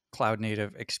cloud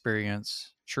native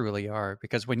experience truly are.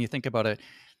 Because when you think about it,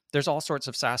 there's all sorts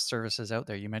of SaaS services out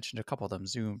there. You mentioned a couple of them,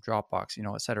 Zoom, Dropbox,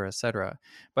 et cetera, et cetera.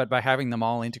 But by having them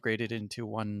all integrated into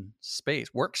one space,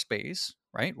 workspace,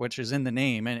 right, which is in the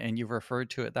name, and you've referred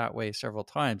to it that way several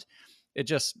times, it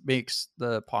just makes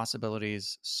the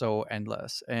possibilities so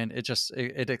endless. And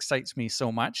it excites me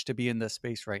so much to be in this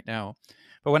space right now.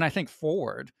 But when I think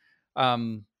forward,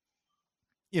 um,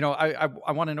 I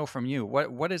want to know from you,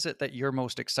 what is it that you're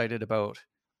most excited about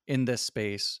in this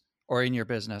space or in your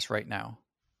business right now?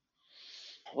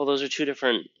 Well, those are two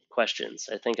different questions.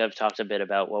 I think I've talked a bit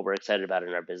about what we're excited about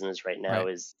in our business right now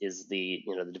Right. is the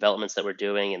developments that we're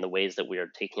doing and the ways that we are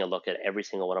taking a look at every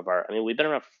single one of our. I mean, we've been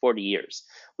around for 40 years.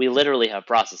 We literally have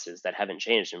processes that haven't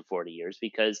changed in 40 years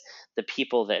because the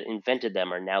people that invented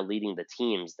them are now leading the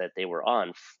teams that they were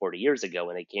on 40 years ago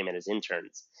when they came in as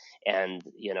interns. And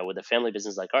with a family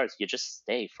business like ours, you just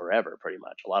stay forever pretty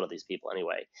much. A lot of these people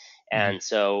anyway. Mhm. And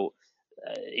so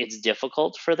it's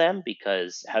difficult for them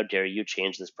because how dare you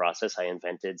change this process I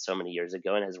invented so many years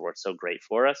ago and has worked so great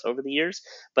for us over the years.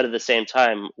 But at the same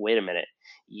time, wait a minute,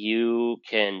 you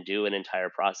can do an entire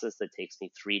process that takes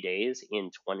me 3 days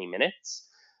in 20 minutes.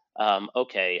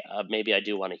 Okay, maybe I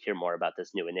do want to hear more about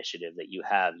this new initiative that you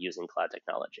have using cloud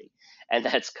technology. And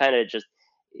that's kind of just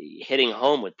hitting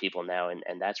home with people now,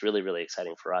 and that's really really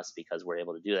exciting for us because we're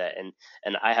able to do that.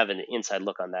 And I have an inside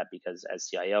look on that because as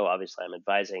CIO, obviously I'm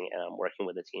advising and I'm working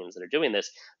with the teams that are doing this,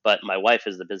 but my wife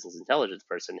is the business intelligence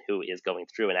person who is going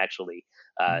through and actually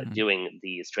Mhm. doing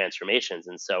these transformations.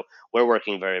 And so we're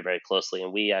working very very closely,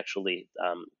 and we actually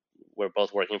we're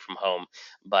both working from home,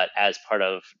 but as part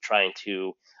of trying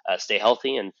to stay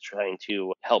healthy and trying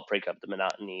to help break up the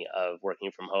monotony of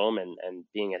working from home and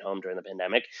being at home during the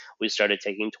pandemic, we started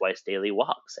taking twice daily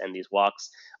walks. And these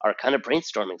walks are kind of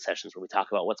brainstorming sessions where we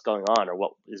talk about what's going on or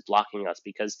what is blocking us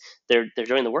because they're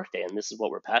during the workday and this is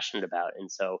what we're passionate about.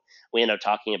 And so we end up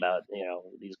talking about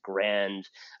these grand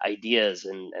ideas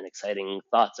and exciting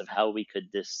thoughts of how we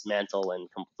could dismantle and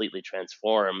completely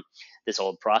transform this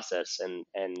old process and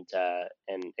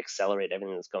accelerate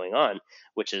everything that's going on,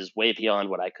 which is way beyond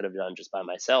what I could have done just by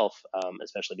myself,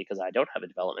 especially because I don't have a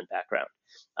development background.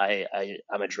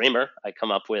 I'm a dreamer. I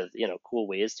come up with cool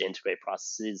ways to integrate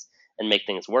processes and make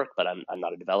things work, but I'm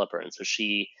not a developer. And so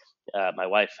my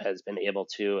wife, has been able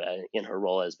to, in her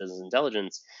role as business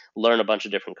intelligence, learn a bunch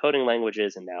of different coding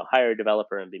languages and now hire a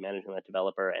developer and be managing that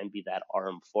developer and be that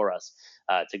arm for us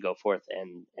to go forth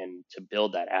and to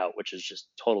build that out, which is just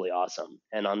totally awesome.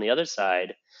 And on the other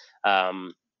side,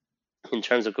 um, in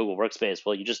terms of Google Workspace,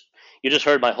 well, you just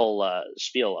heard my whole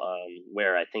spiel on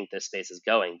where I think this space is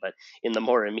going. But in the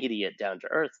more immediate, down to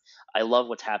earth, I love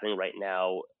what's happening right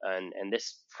now, and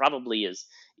this probably is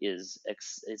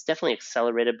definitely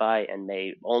accelerated by and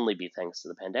may only be thanks to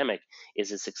the pandemic.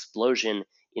 Is this explosion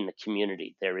in the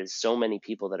community? There is so many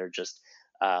people that are just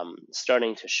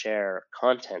starting to share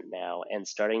content now and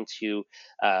starting to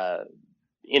uh,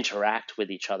 interact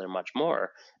with each other much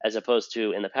more, as opposed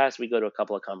to in the past we go to a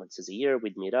couple of conferences a year,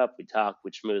 we'd meet up, we'd talk,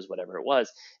 we'd schmooze, whatever it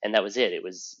was, and that was it. It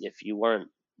was, if you weren't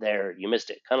there, you missed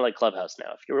it. Kind of like Clubhouse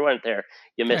now. If you weren't there,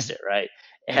 you missed Right. it, right?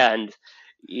 Yeah. And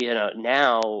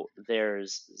now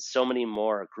there's so many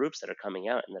more groups that are coming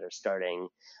out and that are starting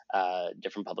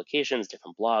different publications,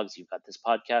 different blogs. You've got this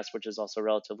podcast, which is also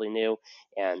relatively new,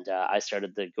 and I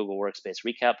started the Google Workspace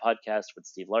Recap podcast with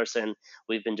Steve Larson.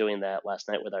 We've been doing that. Last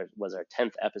night was our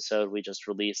 10th episode we just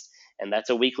released, and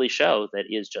that's a weekly show that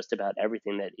is just about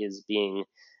everything that is being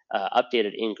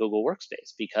updated in Google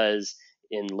Workspace. Because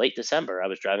in late December, I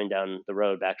was driving down the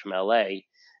road back from LA.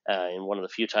 In one of the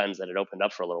few times that it opened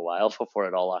up for a little while before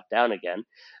it all locked down again.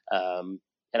 And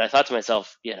I thought to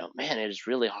myself, man, it is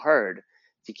really hard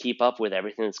to keep up with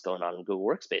everything that's going on in Google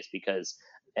Workspace because,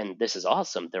 and this is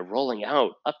awesome, they're rolling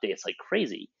out updates like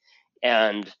crazy.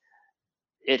 And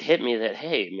it hit me that,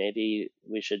 hey, maybe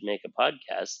we should make a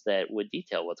podcast that would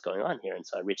detail what's going on here. And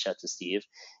so I reached out to Steve,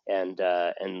 and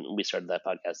we started that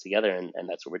podcast together, and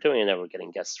that's what we're doing. And then we're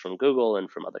getting guests from Google and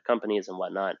from other companies and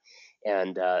whatnot,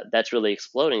 and that's really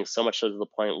exploding, so much so to the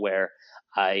point where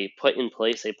I put in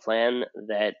place a plan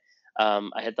that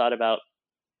I had thought about,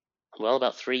 well,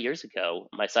 about 3 years ago.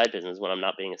 My side business, when I'm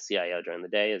not being a CIO during the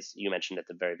day, as you mentioned at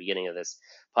the very beginning of this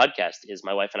podcast, is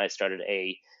my wife and I started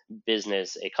a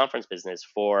conference business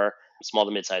for small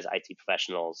to mid-sized IT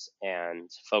professionals, and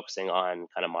focusing on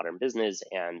kind of modern business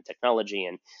and technology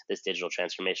and this digital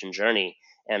transformation journey.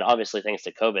 And obviously, thanks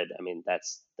to COVID, I mean, that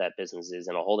business is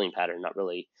in a holding pattern. Not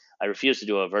really. I refuse to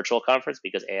do a virtual conference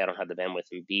because A, I don't have the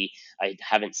bandwidth, and B, I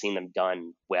haven't seen them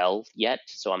done well yet,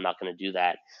 so I'm not going to do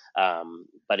that.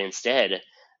 But instead,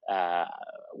 uh,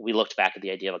 we looked back at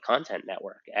the idea of a content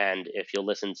network. And if you'll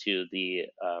listen to the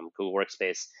Google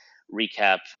Workspace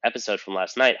recap episode from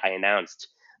last night, I announced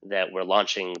that we're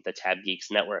launching the Tab Geeks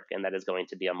Network, and that is going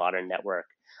to be a modern network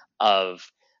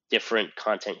of different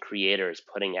content creators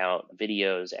putting out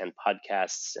videos and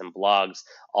podcasts and blogs,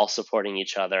 all supporting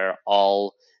each other,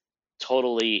 all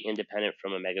totally independent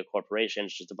from a mega corporation.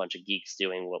 It's just a bunch of geeks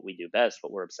doing what we do best,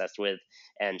 what we're obsessed with,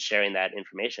 and sharing that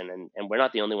information. And we're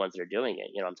not the only ones that are doing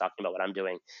it. I'm talking about what I'm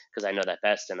doing because I know that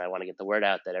best, and I want to get the word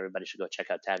out that everybody should go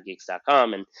check out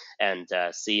tabgeeks.com and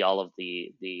see all of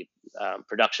the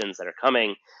productions that are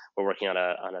coming. We're working on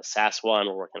a SaaS one.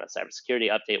 We're working on a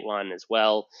cybersecurity update one as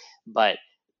well. But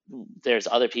there's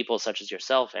other people such as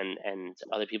yourself and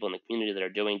other people in the community that are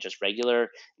doing just regular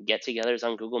get-togethers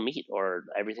on Google Meet, or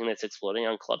everything that's exploding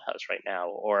on Clubhouse right now,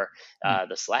 or Hmm.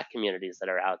 the Slack communities that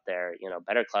are out there.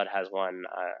 Better Cloud has one.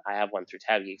 I have one through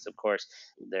TabGeeks, of course.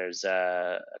 There's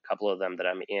a couple of them that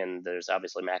I'm in. There's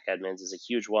obviously Mac Admins is a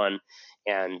huge one,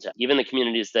 and even the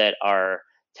communities that are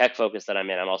tech focused that I'm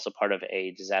in. I'm also part of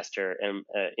a disaster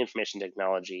information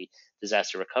technology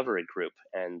disaster recovery group,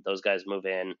 and those guys move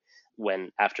in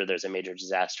when after there's a major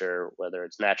disaster, whether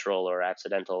it's natural or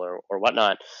accidental or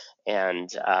whatnot, and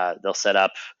they'll set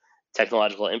up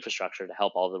technological infrastructure to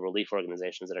help all the relief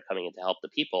organizations that are coming in to help the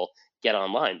people get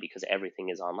online, because everything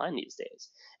is online these days.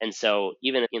 And so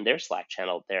even in their Slack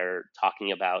channel, they're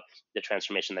talking about the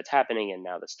transformation that's happening, and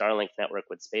now the Starlink network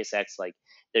with SpaceX. Like,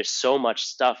 there's so much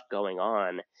stuff going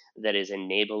on that is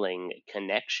enabling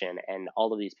connection, and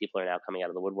all of these people are now coming out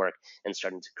of the woodwork and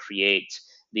starting to create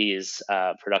these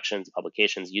productions,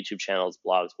 publications, YouTube channels,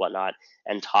 blogs, whatnot,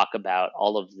 and talk about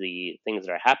all of the things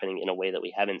that are happening in a way that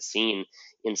we haven't seen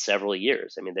in several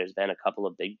years. I mean, there's been a couple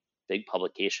of big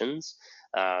publications.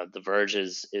 The Verge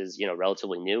is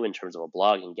relatively new in terms of a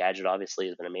blog, and Gadget obviously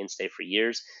has been a mainstay for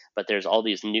years. But there's all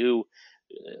these new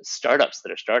startups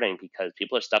that are starting because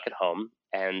people are stuck at home,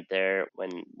 and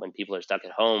when people are stuck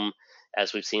at home,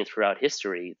 as we've seen throughout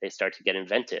history, they start to get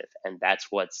inventive, and that's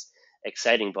what's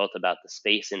exciting both about the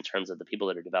space in terms of the people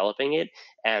that are developing it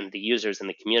and the users in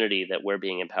the community, that we're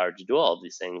being empowered to do all of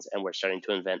these things, and we're starting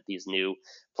to invent these new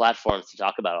platforms to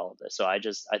talk about all of this. So I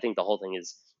think the whole thing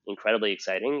is incredibly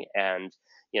exciting, and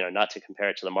not to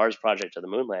compare it to the Mars project or the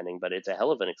moon landing, but it's a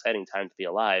hell of an exciting time to be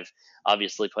alive.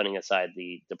 Obviously, putting aside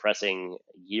the depressing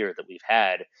year that we've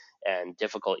had and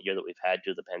difficult year that we've had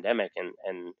due to the pandemic,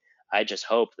 and I just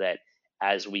hope that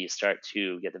as we start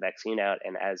to get the vaccine out,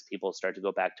 and as people start to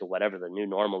go back to whatever the new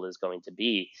normal is going to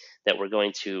be, that we're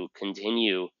going to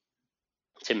continue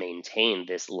to maintain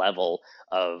this level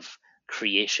of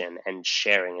creation and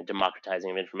sharing and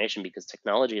democratizing of information, because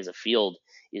technology as a field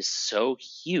is so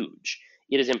huge.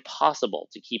 It is impossible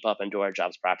to keep up and do our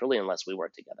jobs properly unless we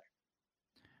work together.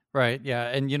 Right. Yeah.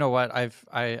 And you know what?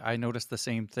 I noticed the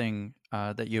same thing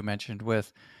that you mentioned,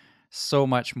 with so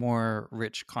much more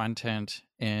rich content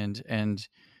and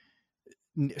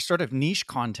sort of niche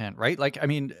content, right? Like, I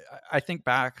mean, I think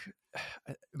back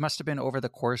it must have been over the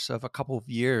course of a couple of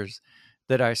years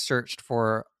that I searched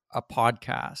for a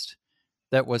podcast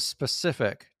that was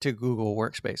specific to Google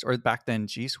Workspace, or back then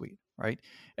G Suite, right?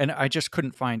 And I just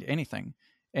couldn't find anything.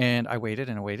 And I waited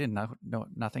and waited, and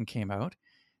nothing came out.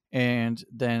 And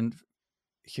then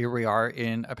here we are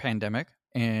in a pandemic,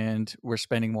 and we're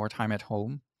spending more time at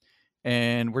home,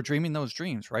 and we're dreaming those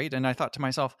dreams, right? And I thought to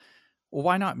myself, well,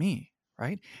 why not me,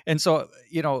 right? And so,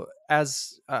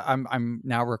 as I'm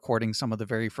now recording some of the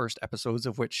very first episodes,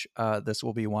 of which this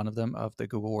will be one of them, of the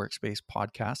Google Workspace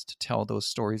podcast, to tell those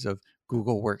stories of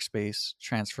Google Workspace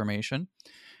transformation.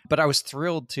 But I was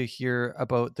thrilled to hear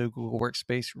about the Google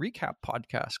Workspace Recap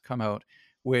podcast come out,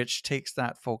 which takes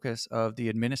that focus of the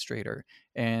administrator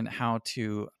and how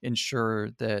to ensure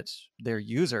that their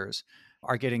users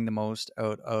are getting the most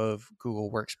out of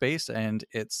Google Workspace and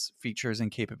its features and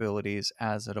capabilities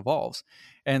as it evolves.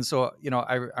 And so,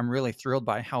 I'm really thrilled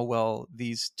by how well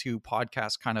these two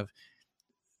podcasts kind of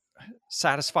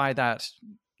satisfy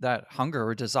that hunger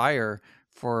or desire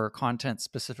for content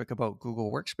specific about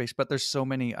Google Workspace. But there's so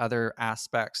many other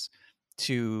aspects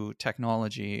to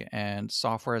technology and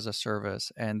software as a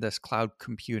service and this cloud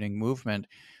computing movement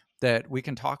that we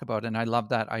can talk about. And I love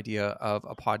that idea of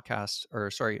a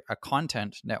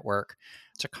content network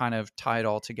to kind of tie it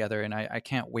all together. And I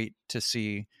can't wait to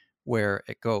see where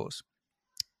it goes.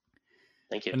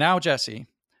 Thank you. But now, Jesse,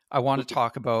 I want to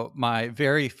talk about my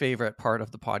very favorite part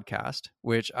of the podcast,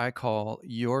 which I call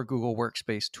your Google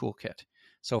Workspace Toolkit.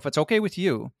 So if it's okay with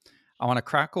you, I want to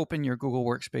crack open your Google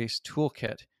Workspace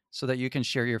Toolkit so that you can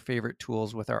share your favorite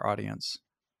tools with our audience.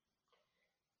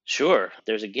 Sure.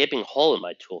 There's a gaping hole in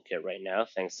my toolkit right now,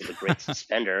 thanks to the great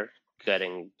suspender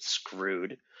getting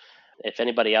screwed. If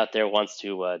anybody out there wants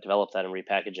to develop that and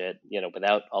repackage it,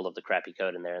 without all of the crappy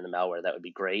code in there and the malware, that would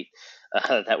be great.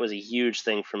 That was a huge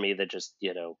thing for me that just,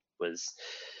 was,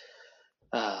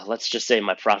 let's just say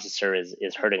my processor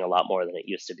is hurting a lot more than it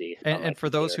used to be on my And for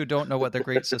those computer. who don't know what the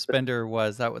Great Suspender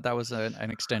was, that was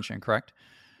an extension, correct?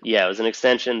 Yeah, it was an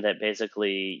extension that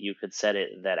basically you could set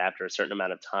it that after a certain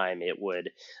amount of time, it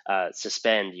would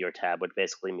suspend your tab, which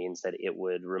basically means that it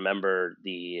would remember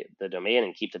the domain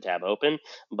and keep the tab open,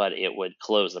 but it would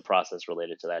close the process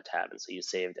related to that tab. And so you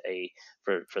saved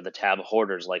for the tab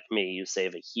hoarders like me, you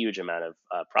save a huge amount of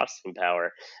processing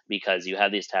power because you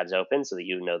have these tabs open so that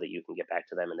you know that you can get back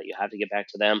to them and that you have to get back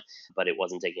to them, but it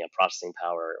wasn't taking up processing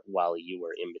power while you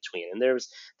were in between. And there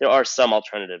are some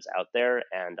alternatives out there,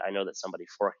 and I know that somebody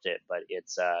forked it, but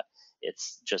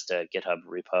it's just a GitHub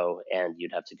repo, and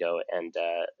you'd have to go and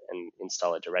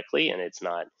install it directly, and it's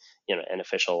not an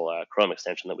official Chrome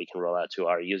extension that we can roll out to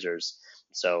our users.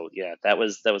 So yeah, that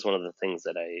was one of the things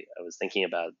that I was thinking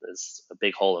about. There's a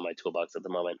big hole in my toolbox at the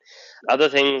moment. Other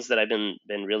things that I've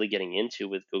been really getting into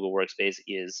with Google Workspace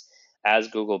is as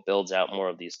Google builds out more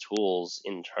of these tools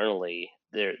internally,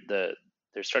 they're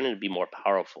starting to be more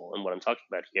powerful. And what I'm talking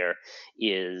about here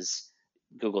is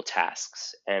Google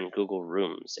Tasks and Google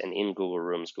Rooms, and in Google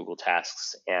Rooms, Google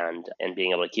Tasks, and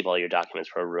being able to keep all your documents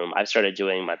for a room. I've started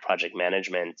doing my project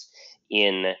management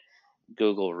in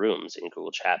Google Rooms in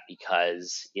Google Chat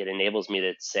because it enables me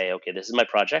to say, okay, this is my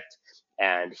project,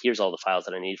 and here's all the files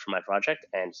that I need for my project,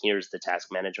 and here's the task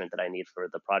management that I need for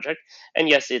the project. And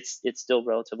yes, it's still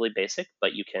relatively basic,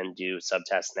 but you can do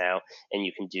subtasks now, and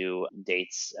you can do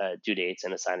dates, due dates,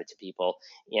 and assign it to people.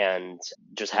 And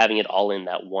just having it all in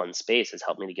that one space has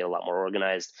helped me to get a lot more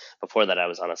organized. Before that, I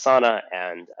was on Asana,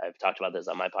 and I've talked about this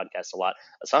on my podcast a lot.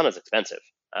 Asana is expensive.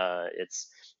 It's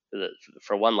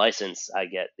for one license, I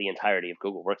get the entirety of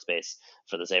Google Workspace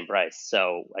for the same price.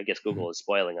 So I guess Google is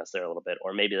spoiling us there a little bit,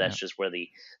 or maybe that's Yeah. just where the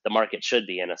market should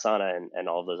be, and Asana and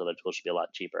all of those other tools should be a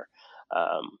lot cheaper.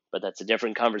 But that's a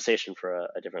different conversation for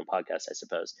a different podcast, I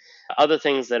suppose. Other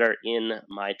things that are in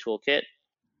my toolkit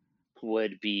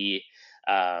would be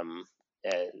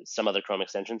some other Chrome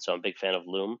extensions. So I'm a big fan of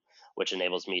Loom, which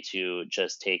enables me to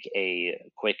just take a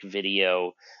quick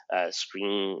video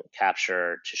screen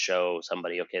capture to show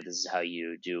somebody, okay, this is how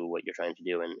you do what you're trying to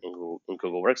do in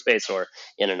Google Workspace or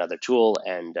in another tool,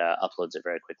 and uploads it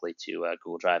very quickly to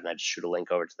Google Drive. And I just shoot a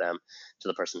link over to them, to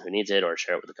the person who needs it, or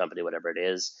share it with the company, whatever it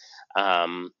is.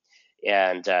 And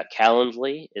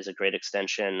Calendly is a great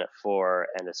extension for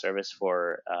and a service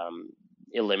for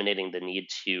eliminating the need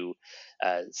to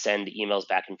send emails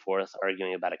back and forth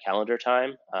arguing about a calendar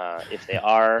time. If they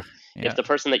are, if Yeah. the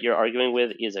person that you're arguing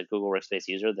with is a Google Workspace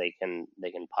user, they can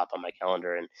pop on my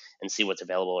calendar and see what's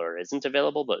available or isn't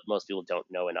available. But most people don't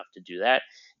know enough to do that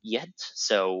yet.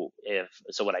 So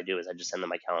what I do is I just send them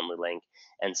my Calendly link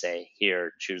and say,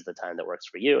 here, choose the time that works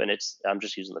for you. And I'm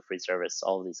just using the free service.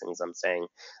 All of these things I'm saying,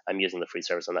 I'm using the free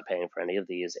service. I'm not paying for any of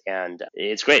these, and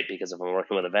it's great because if I'm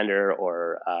working with a vendor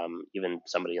or even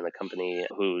somebody in the company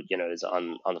who is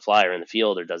on the fly or in the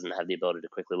field or doesn't have the ability to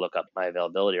quickly look up my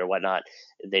availability or whatnot,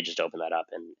 they just open that up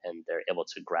and they're able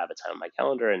to grab a time on my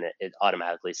calendar, and it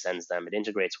automatically sends them. It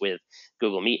integrates with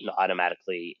Google Meet and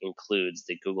automatically includes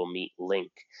the Google Meet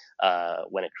link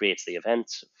when it creates the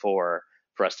event for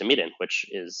us to meet in, which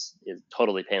is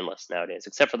totally painless nowadays,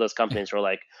 except for those companies who are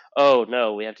like, oh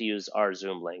no, we have to use our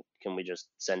Zoom link. Can we just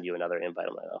send you another invite?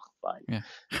 I'm like, oh, fine,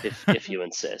 Yeah. if you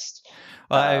insist.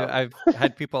 Well, Um, I've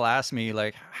had people ask me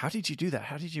like, "How did you do that?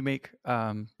 How did you make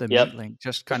the yep. meet link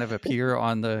just kind of appear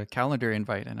on the calendar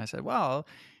invite?" And I said, "Well,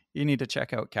 you need to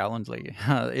check out Calendly.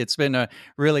 It's been a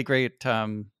really great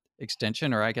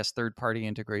extension, or I guess third-party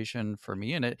integration for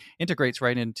me, and it integrates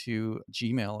right into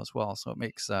Gmail as well. So it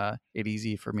makes it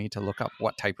easy for me to look up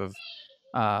what type of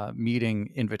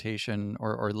meeting invitation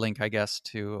or link, I guess,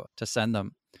 to send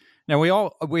them. Now we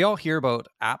all hear about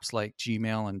apps like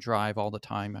Gmail and Drive all the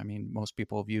time. I mean, most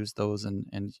people have used those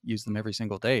and use them every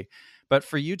single day. But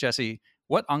for you, Jesse,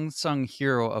 what unsung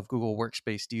hero of Google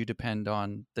Workspace do you depend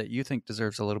on that you think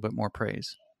deserves a little bit more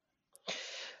praise?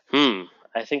 Hmm.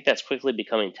 I think that's quickly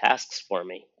becoming tasks for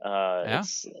me. Yeah.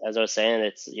 It's, as I was saying,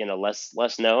 it's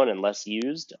less known and less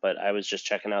used. But I was just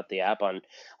checking out the app on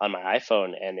my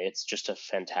iPhone, and it's just a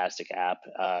fantastic app.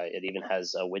 It even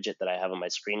has a widget that I have on my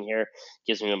screen here,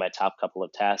 gives me my top couple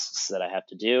of tasks that I have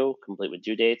to do, complete with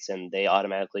due dates, and they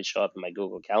automatically show up in my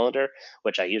Google Calendar,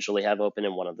 which I usually have open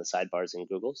in one of the sidebars in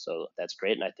Google. So that's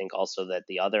great. And I think also that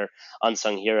the other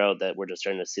unsung hero that we're just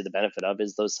starting to see the benefit of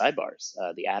is those sidebars,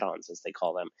 the add-ons as they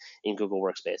call them in Google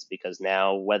Workspace, because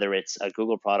now whether it's a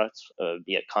Google product,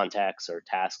 be it contacts or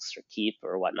tasks or keep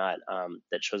or whatnot,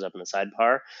 that shows up in the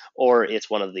sidebar, or it's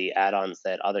one of the add-ons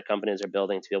that other companies are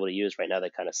building to be able to use right now,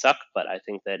 they kind of suck. But I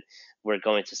think that we're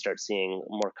going to start seeing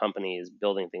more companies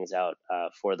building things out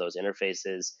for those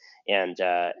interfaces and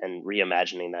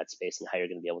reimagining that space and how you're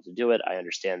going to be able to do it. I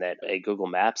understand that a Google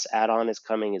Maps add-on is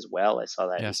coming as well. I saw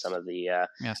that in some Yes. of the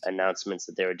Yes. announcements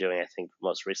that they were doing. I think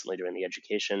most recently during the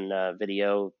education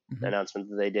video Hmm. announcement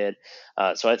that they did.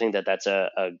 So I think that that's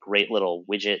a great little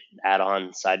widget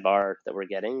add-on sidebar that we're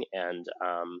getting, and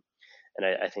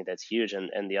I think that's huge.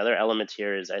 And the other element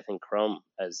here is I think Chrome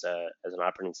as an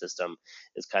operating system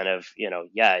is kind of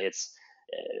yeah, it's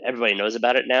everybody knows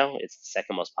about it now. It's the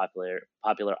second most popular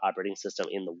operating system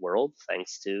in the world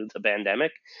thanks to the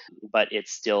pandemic, but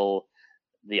it's still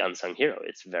the unsung hero.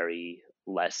 It's very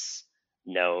less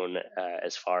known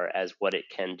as far as what it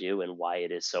can do and why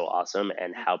it is so awesome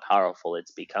and how powerful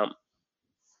it's become.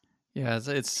 Yeah,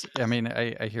 I mean,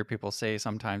 I hear people say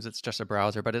sometimes it's just a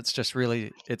browser, but it's just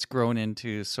really, it's grown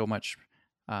into so much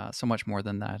more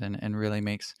than that, and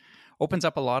really opens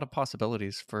up a lot of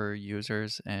possibilities for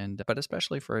users but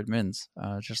especially for admins,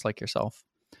 just like yourself.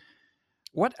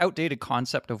 What outdated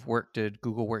concept of work did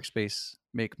Google Workspace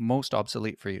make most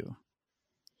obsolete for you?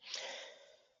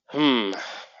 Hmm.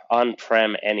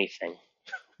 On-prem anything.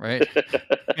 Right?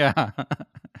 Yeah.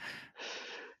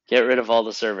 Get rid of all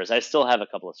the servers. I still have a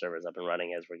couple of servers up and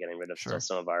running as we're getting rid of still Sure.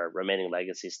 some of our remaining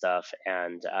legacy stuff,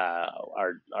 and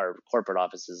our corporate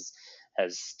offices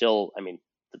has still. I mean,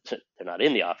 they're not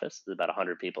in the office. There's about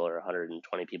 100 people or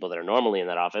 120 people that are normally in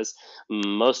that office.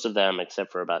 Most of them,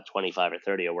 except for about 25 or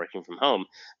 30, are working from home.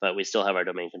 But we still have our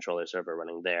domain controller server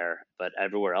running there. But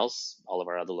everywhere else, all of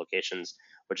our other locations,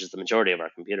 which is the majority of our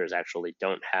computers, actually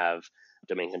don't have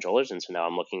domain controllers. And so now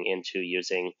I'm looking into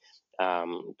using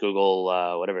Google,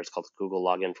 whatever it's called, Google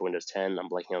Login for Windows 10. I'm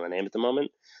blanking on the name at the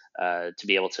moment. To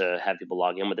be able to have people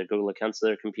log in with their Google accounts to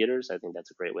their computers, I think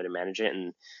that's a great way to manage it.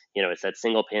 And it's that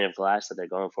single pane of glass that they're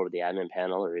going for with the admin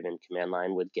panel, or even command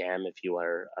line with GAM. If you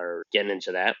are getting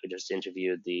into that, we just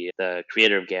interviewed the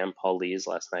creator of GAM, Paul Lees,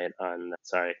 last night on.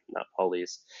 Sorry, not Paul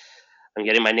Lees. I'm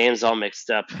getting my names all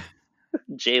mixed up.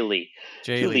 Jay Lee.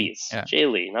 Jay Two Lee. Lees. Yeah. Jay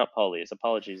Lee, not Paul Lees.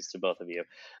 Apologies to both of you.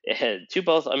 Two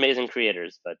both amazing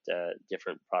creators, but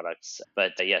different products.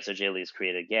 But yeah, so Jay Lee's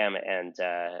created GAM, and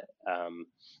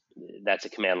that's a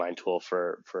command line tool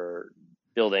for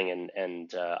building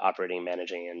and operating,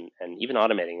 managing, and even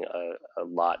automating a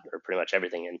lot or pretty much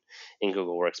everything in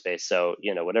Google Workspace. So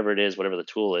whatever it is, whatever the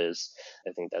tool is,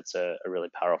 I think that's a really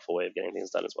powerful way of getting things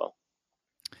done as well.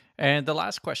 And the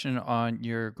last question on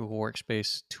your Google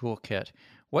Workspace toolkit,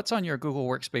 What's on your Google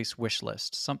Workspace wish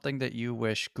list? Something that you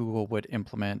wish Google would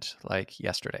implement like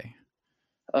yesterday?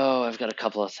 Oh, I've got a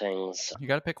couple of things. You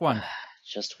got to pick one.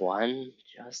 Just one?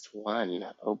 Just one.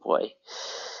 Oh boy.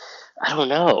 I don't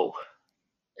know.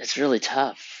 It's really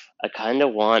tough. I kind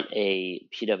of want a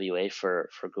PWA for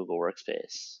Google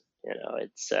Workspace. A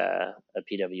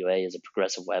PWA is a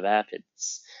progressive web app.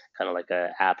 It's kind of like a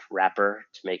app wrapper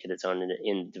to make it its own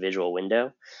individual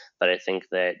window. But I think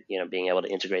that being able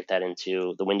to integrate that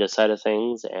into the Windows side of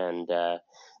things and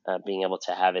being able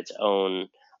to have its own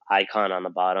icon on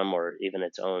the bottom or even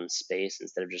its own space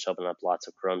instead of just opening up lots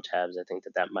of Chrome tabs, I think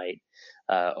that that might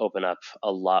open up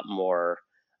a lot more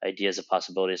ideas of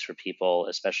possibilities for people,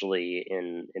 especially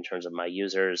in terms of my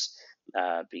users,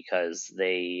 because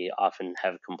they often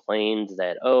have complained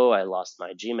that, oh, I lost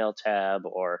my Gmail tab,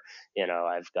 or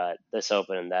I've got this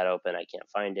open and that open, I can't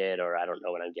find it, or I don't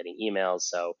know when I'm getting emails.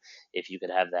 So if you could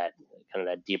have that kind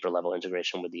of that deeper level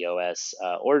integration with the OS,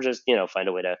 or just find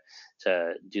a way to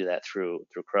do that through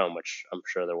Chrome, which I'm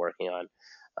sure they're working on.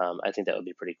 I think that would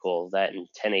be pretty cool. That and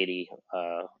 1080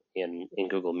 in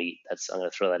Google Meet. I'm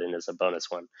going to throw that in as a bonus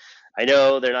one. I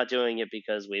know they're not doing it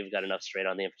because we've got enough strain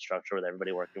on the infrastructure with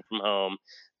everybody working from home,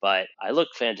 but I look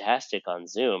fantastic on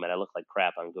Zoom and I look like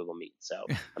crap on Google Meet. So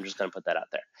I'm just going to put that out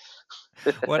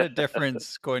What a there.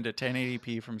 difference going to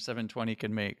 1080p from 720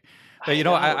 can make. But I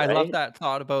know, I love right? that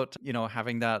thought about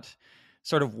having that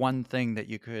sort of one thing that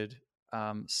you could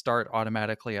start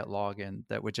automatically at login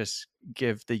that would just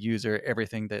give the user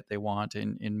everything that they want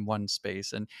in one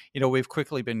space. And we've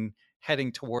quickly been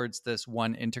heading towards this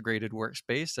one integrated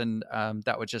workspace, and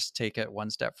that would just take it one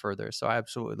step further. So I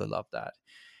absolutely love that.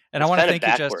 And I It's want to kind of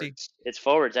thank you, Jesse. backwards. It's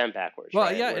forwards and backwards, Well,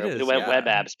 right? yeah, it Where we is. went web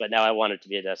Yeah, apps, but now I want it to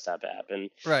be a desktop app, and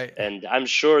right. and I'm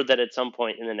sure that at some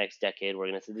point in the next decade, we're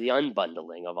going to see the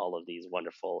unbundling of all of these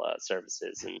wonderful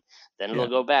services, and then it'll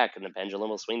Yeah, go back, and the pendulum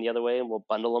will swing the other way, and we'll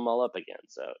bundle them all up again.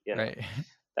 So right.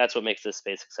 that's what makes this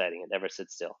space exciting. It never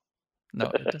sits still.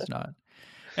 No, it does not.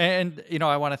 And,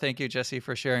 I want to thank you, Jesse,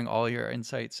 for sharing all your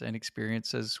insights and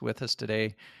experiences with us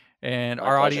today. And My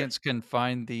our pleasure. audience can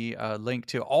find the link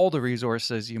to all the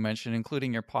resources you mentioned,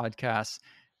 including your podcasts,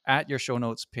 at your show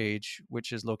notes page,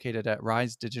 which is located at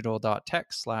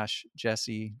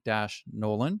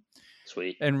risedigital.tech/Jesse-Nolan.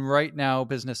 Sweet. And right now,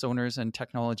 business owners and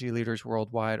technology leaders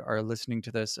worldwide are listening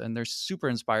to this, and they're super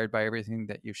inspired by everything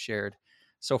that you've shared.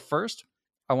 So first,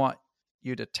 I want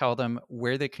you to tell them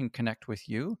where they can connect with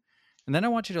you. And then I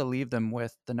want you to leave them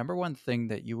with the number one thing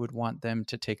that you would want them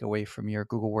to take away from your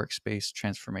Google Workspace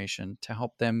transformation to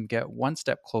help them get one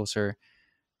step closer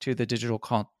to the digital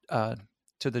culture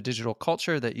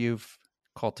that you've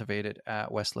cultivated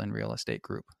at Westland Real Estate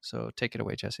Group. So take it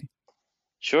away, Jesse.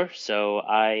 Sure. So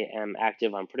I am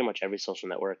active on pretty much every social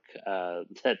network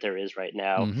that there is right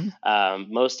now.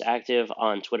 Mm-hmm. Most active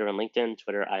on Twitter and LinkedIn.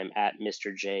 Twitter, I'm at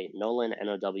Mr. J Nolan,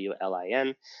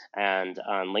 Nowlin. And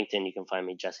on LinkedIn, you can find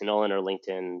me Jesse Nolan or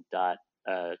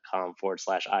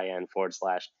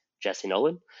linkedin.com/in/Jesse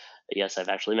Nolan. Yes, I've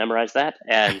actually memorized that.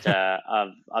 And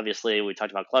obviously, we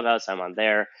talked about Clubhouse. I'm on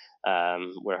there.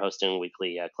 We're hosting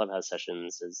weekly Clubhouse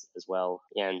sessions as well.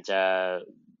 And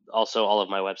also, all of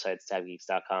my websites,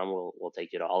 tabgeeks.com, will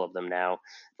take you to all of them now,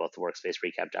 both the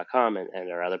workspacerecap.com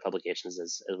and our other publications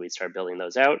as we start building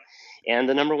those out. And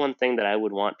the number one thing that I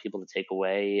would want people to take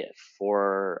away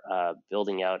for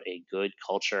building out a good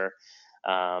culture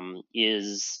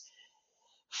is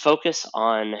focus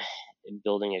on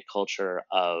building a culture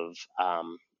of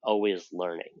always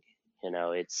learning.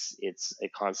 It's a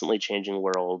constantly changing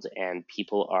world, and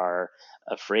people are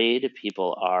afraid.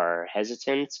 People are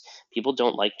hesitant. People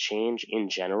don't like change in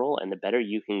general. And the better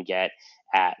you can get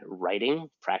at writing,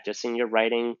 practicing your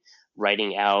writing,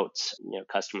 writing out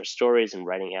customer stories, and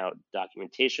writing out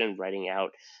documentation, writing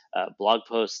out blog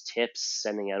posts, tips,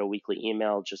 sending out a weekly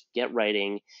email. Just get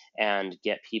writing and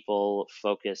get people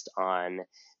focused on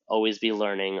always be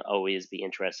learning, always be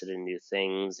interested in new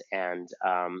things, and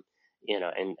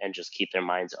and just keep their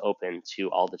minds open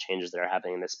to all the changes that are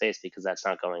happening in this space, because that's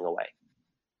not going away.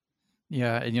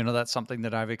 Yeah, and that's something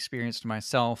that I've experienced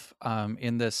myself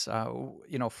in this.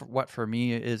 For what for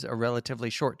me is a relatively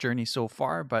short journey so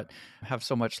far, but have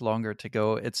so much longer to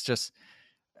go. It's just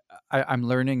I'm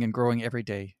learning and growing every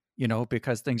day.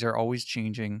 Because things are always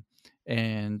changing,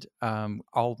 and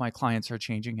all of my clients are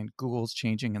changing, and Google's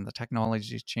changing, and the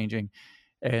technology is changing,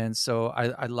 and so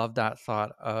I love that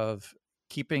thought of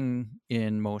keeping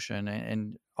in motion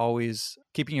and always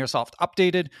keeping yourself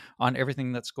updated on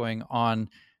everything that's going on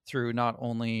through not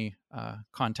only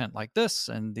content like this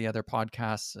and the other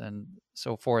podcasts and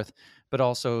so forth, but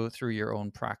also through your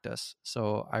own practice.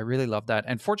 So I really love that.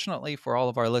 And fortunately for all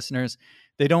of our listeners,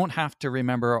 they don't have to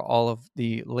remember all of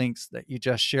the links that you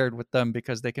just shared with them,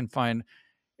 because they can find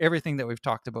everything that we've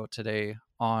talked about today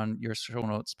on your show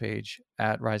notes page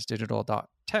at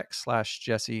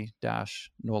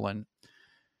risedigital.tech/Jesse-Nolan.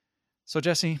 So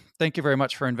Jesse, thank you very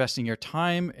much for investing your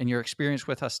time and your experience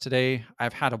with us today.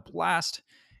 I've had a blast,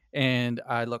 and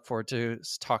I look forward to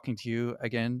talking to you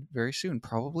again very soon,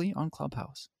 probably on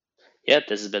Clubhouse. Yeah,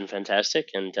 this has been fantastic,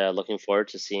 and looking forward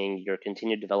to seeing your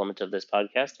continued development of this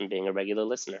podcast and being a regular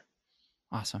listener.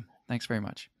 Awesome. Thanks very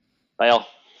much. Bye all.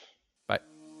 Bye.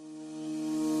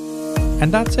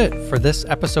 And that's it for this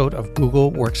episode of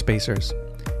Google Workspacers.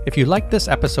 If you liked this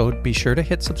episode, be sure to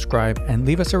hit subscribe and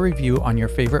leave us a review on your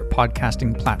favorite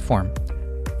podcasting platform.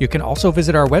 You can also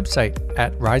visit our website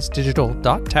at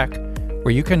risedigital.tech,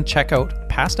 where you can check out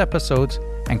past episodes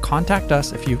and contact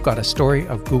us if you've got a story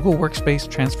of Google Workspace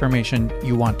transformation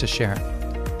you want to share.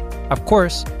 Of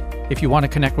course, if you want to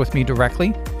connect with me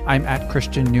directly, I'm at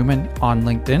Christian Newman on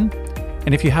LinkedIn.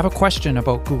 And if you have a question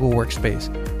about Google Workspace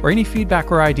or any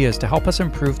feedback or ideas to help us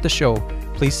improve the show,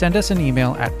 please send us an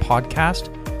email at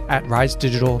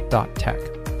podcast@risedigital.tech.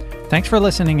 Thanks for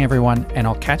listening, everyone, and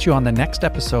I'll catch you on the next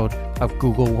episode of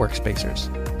Google Workspacers.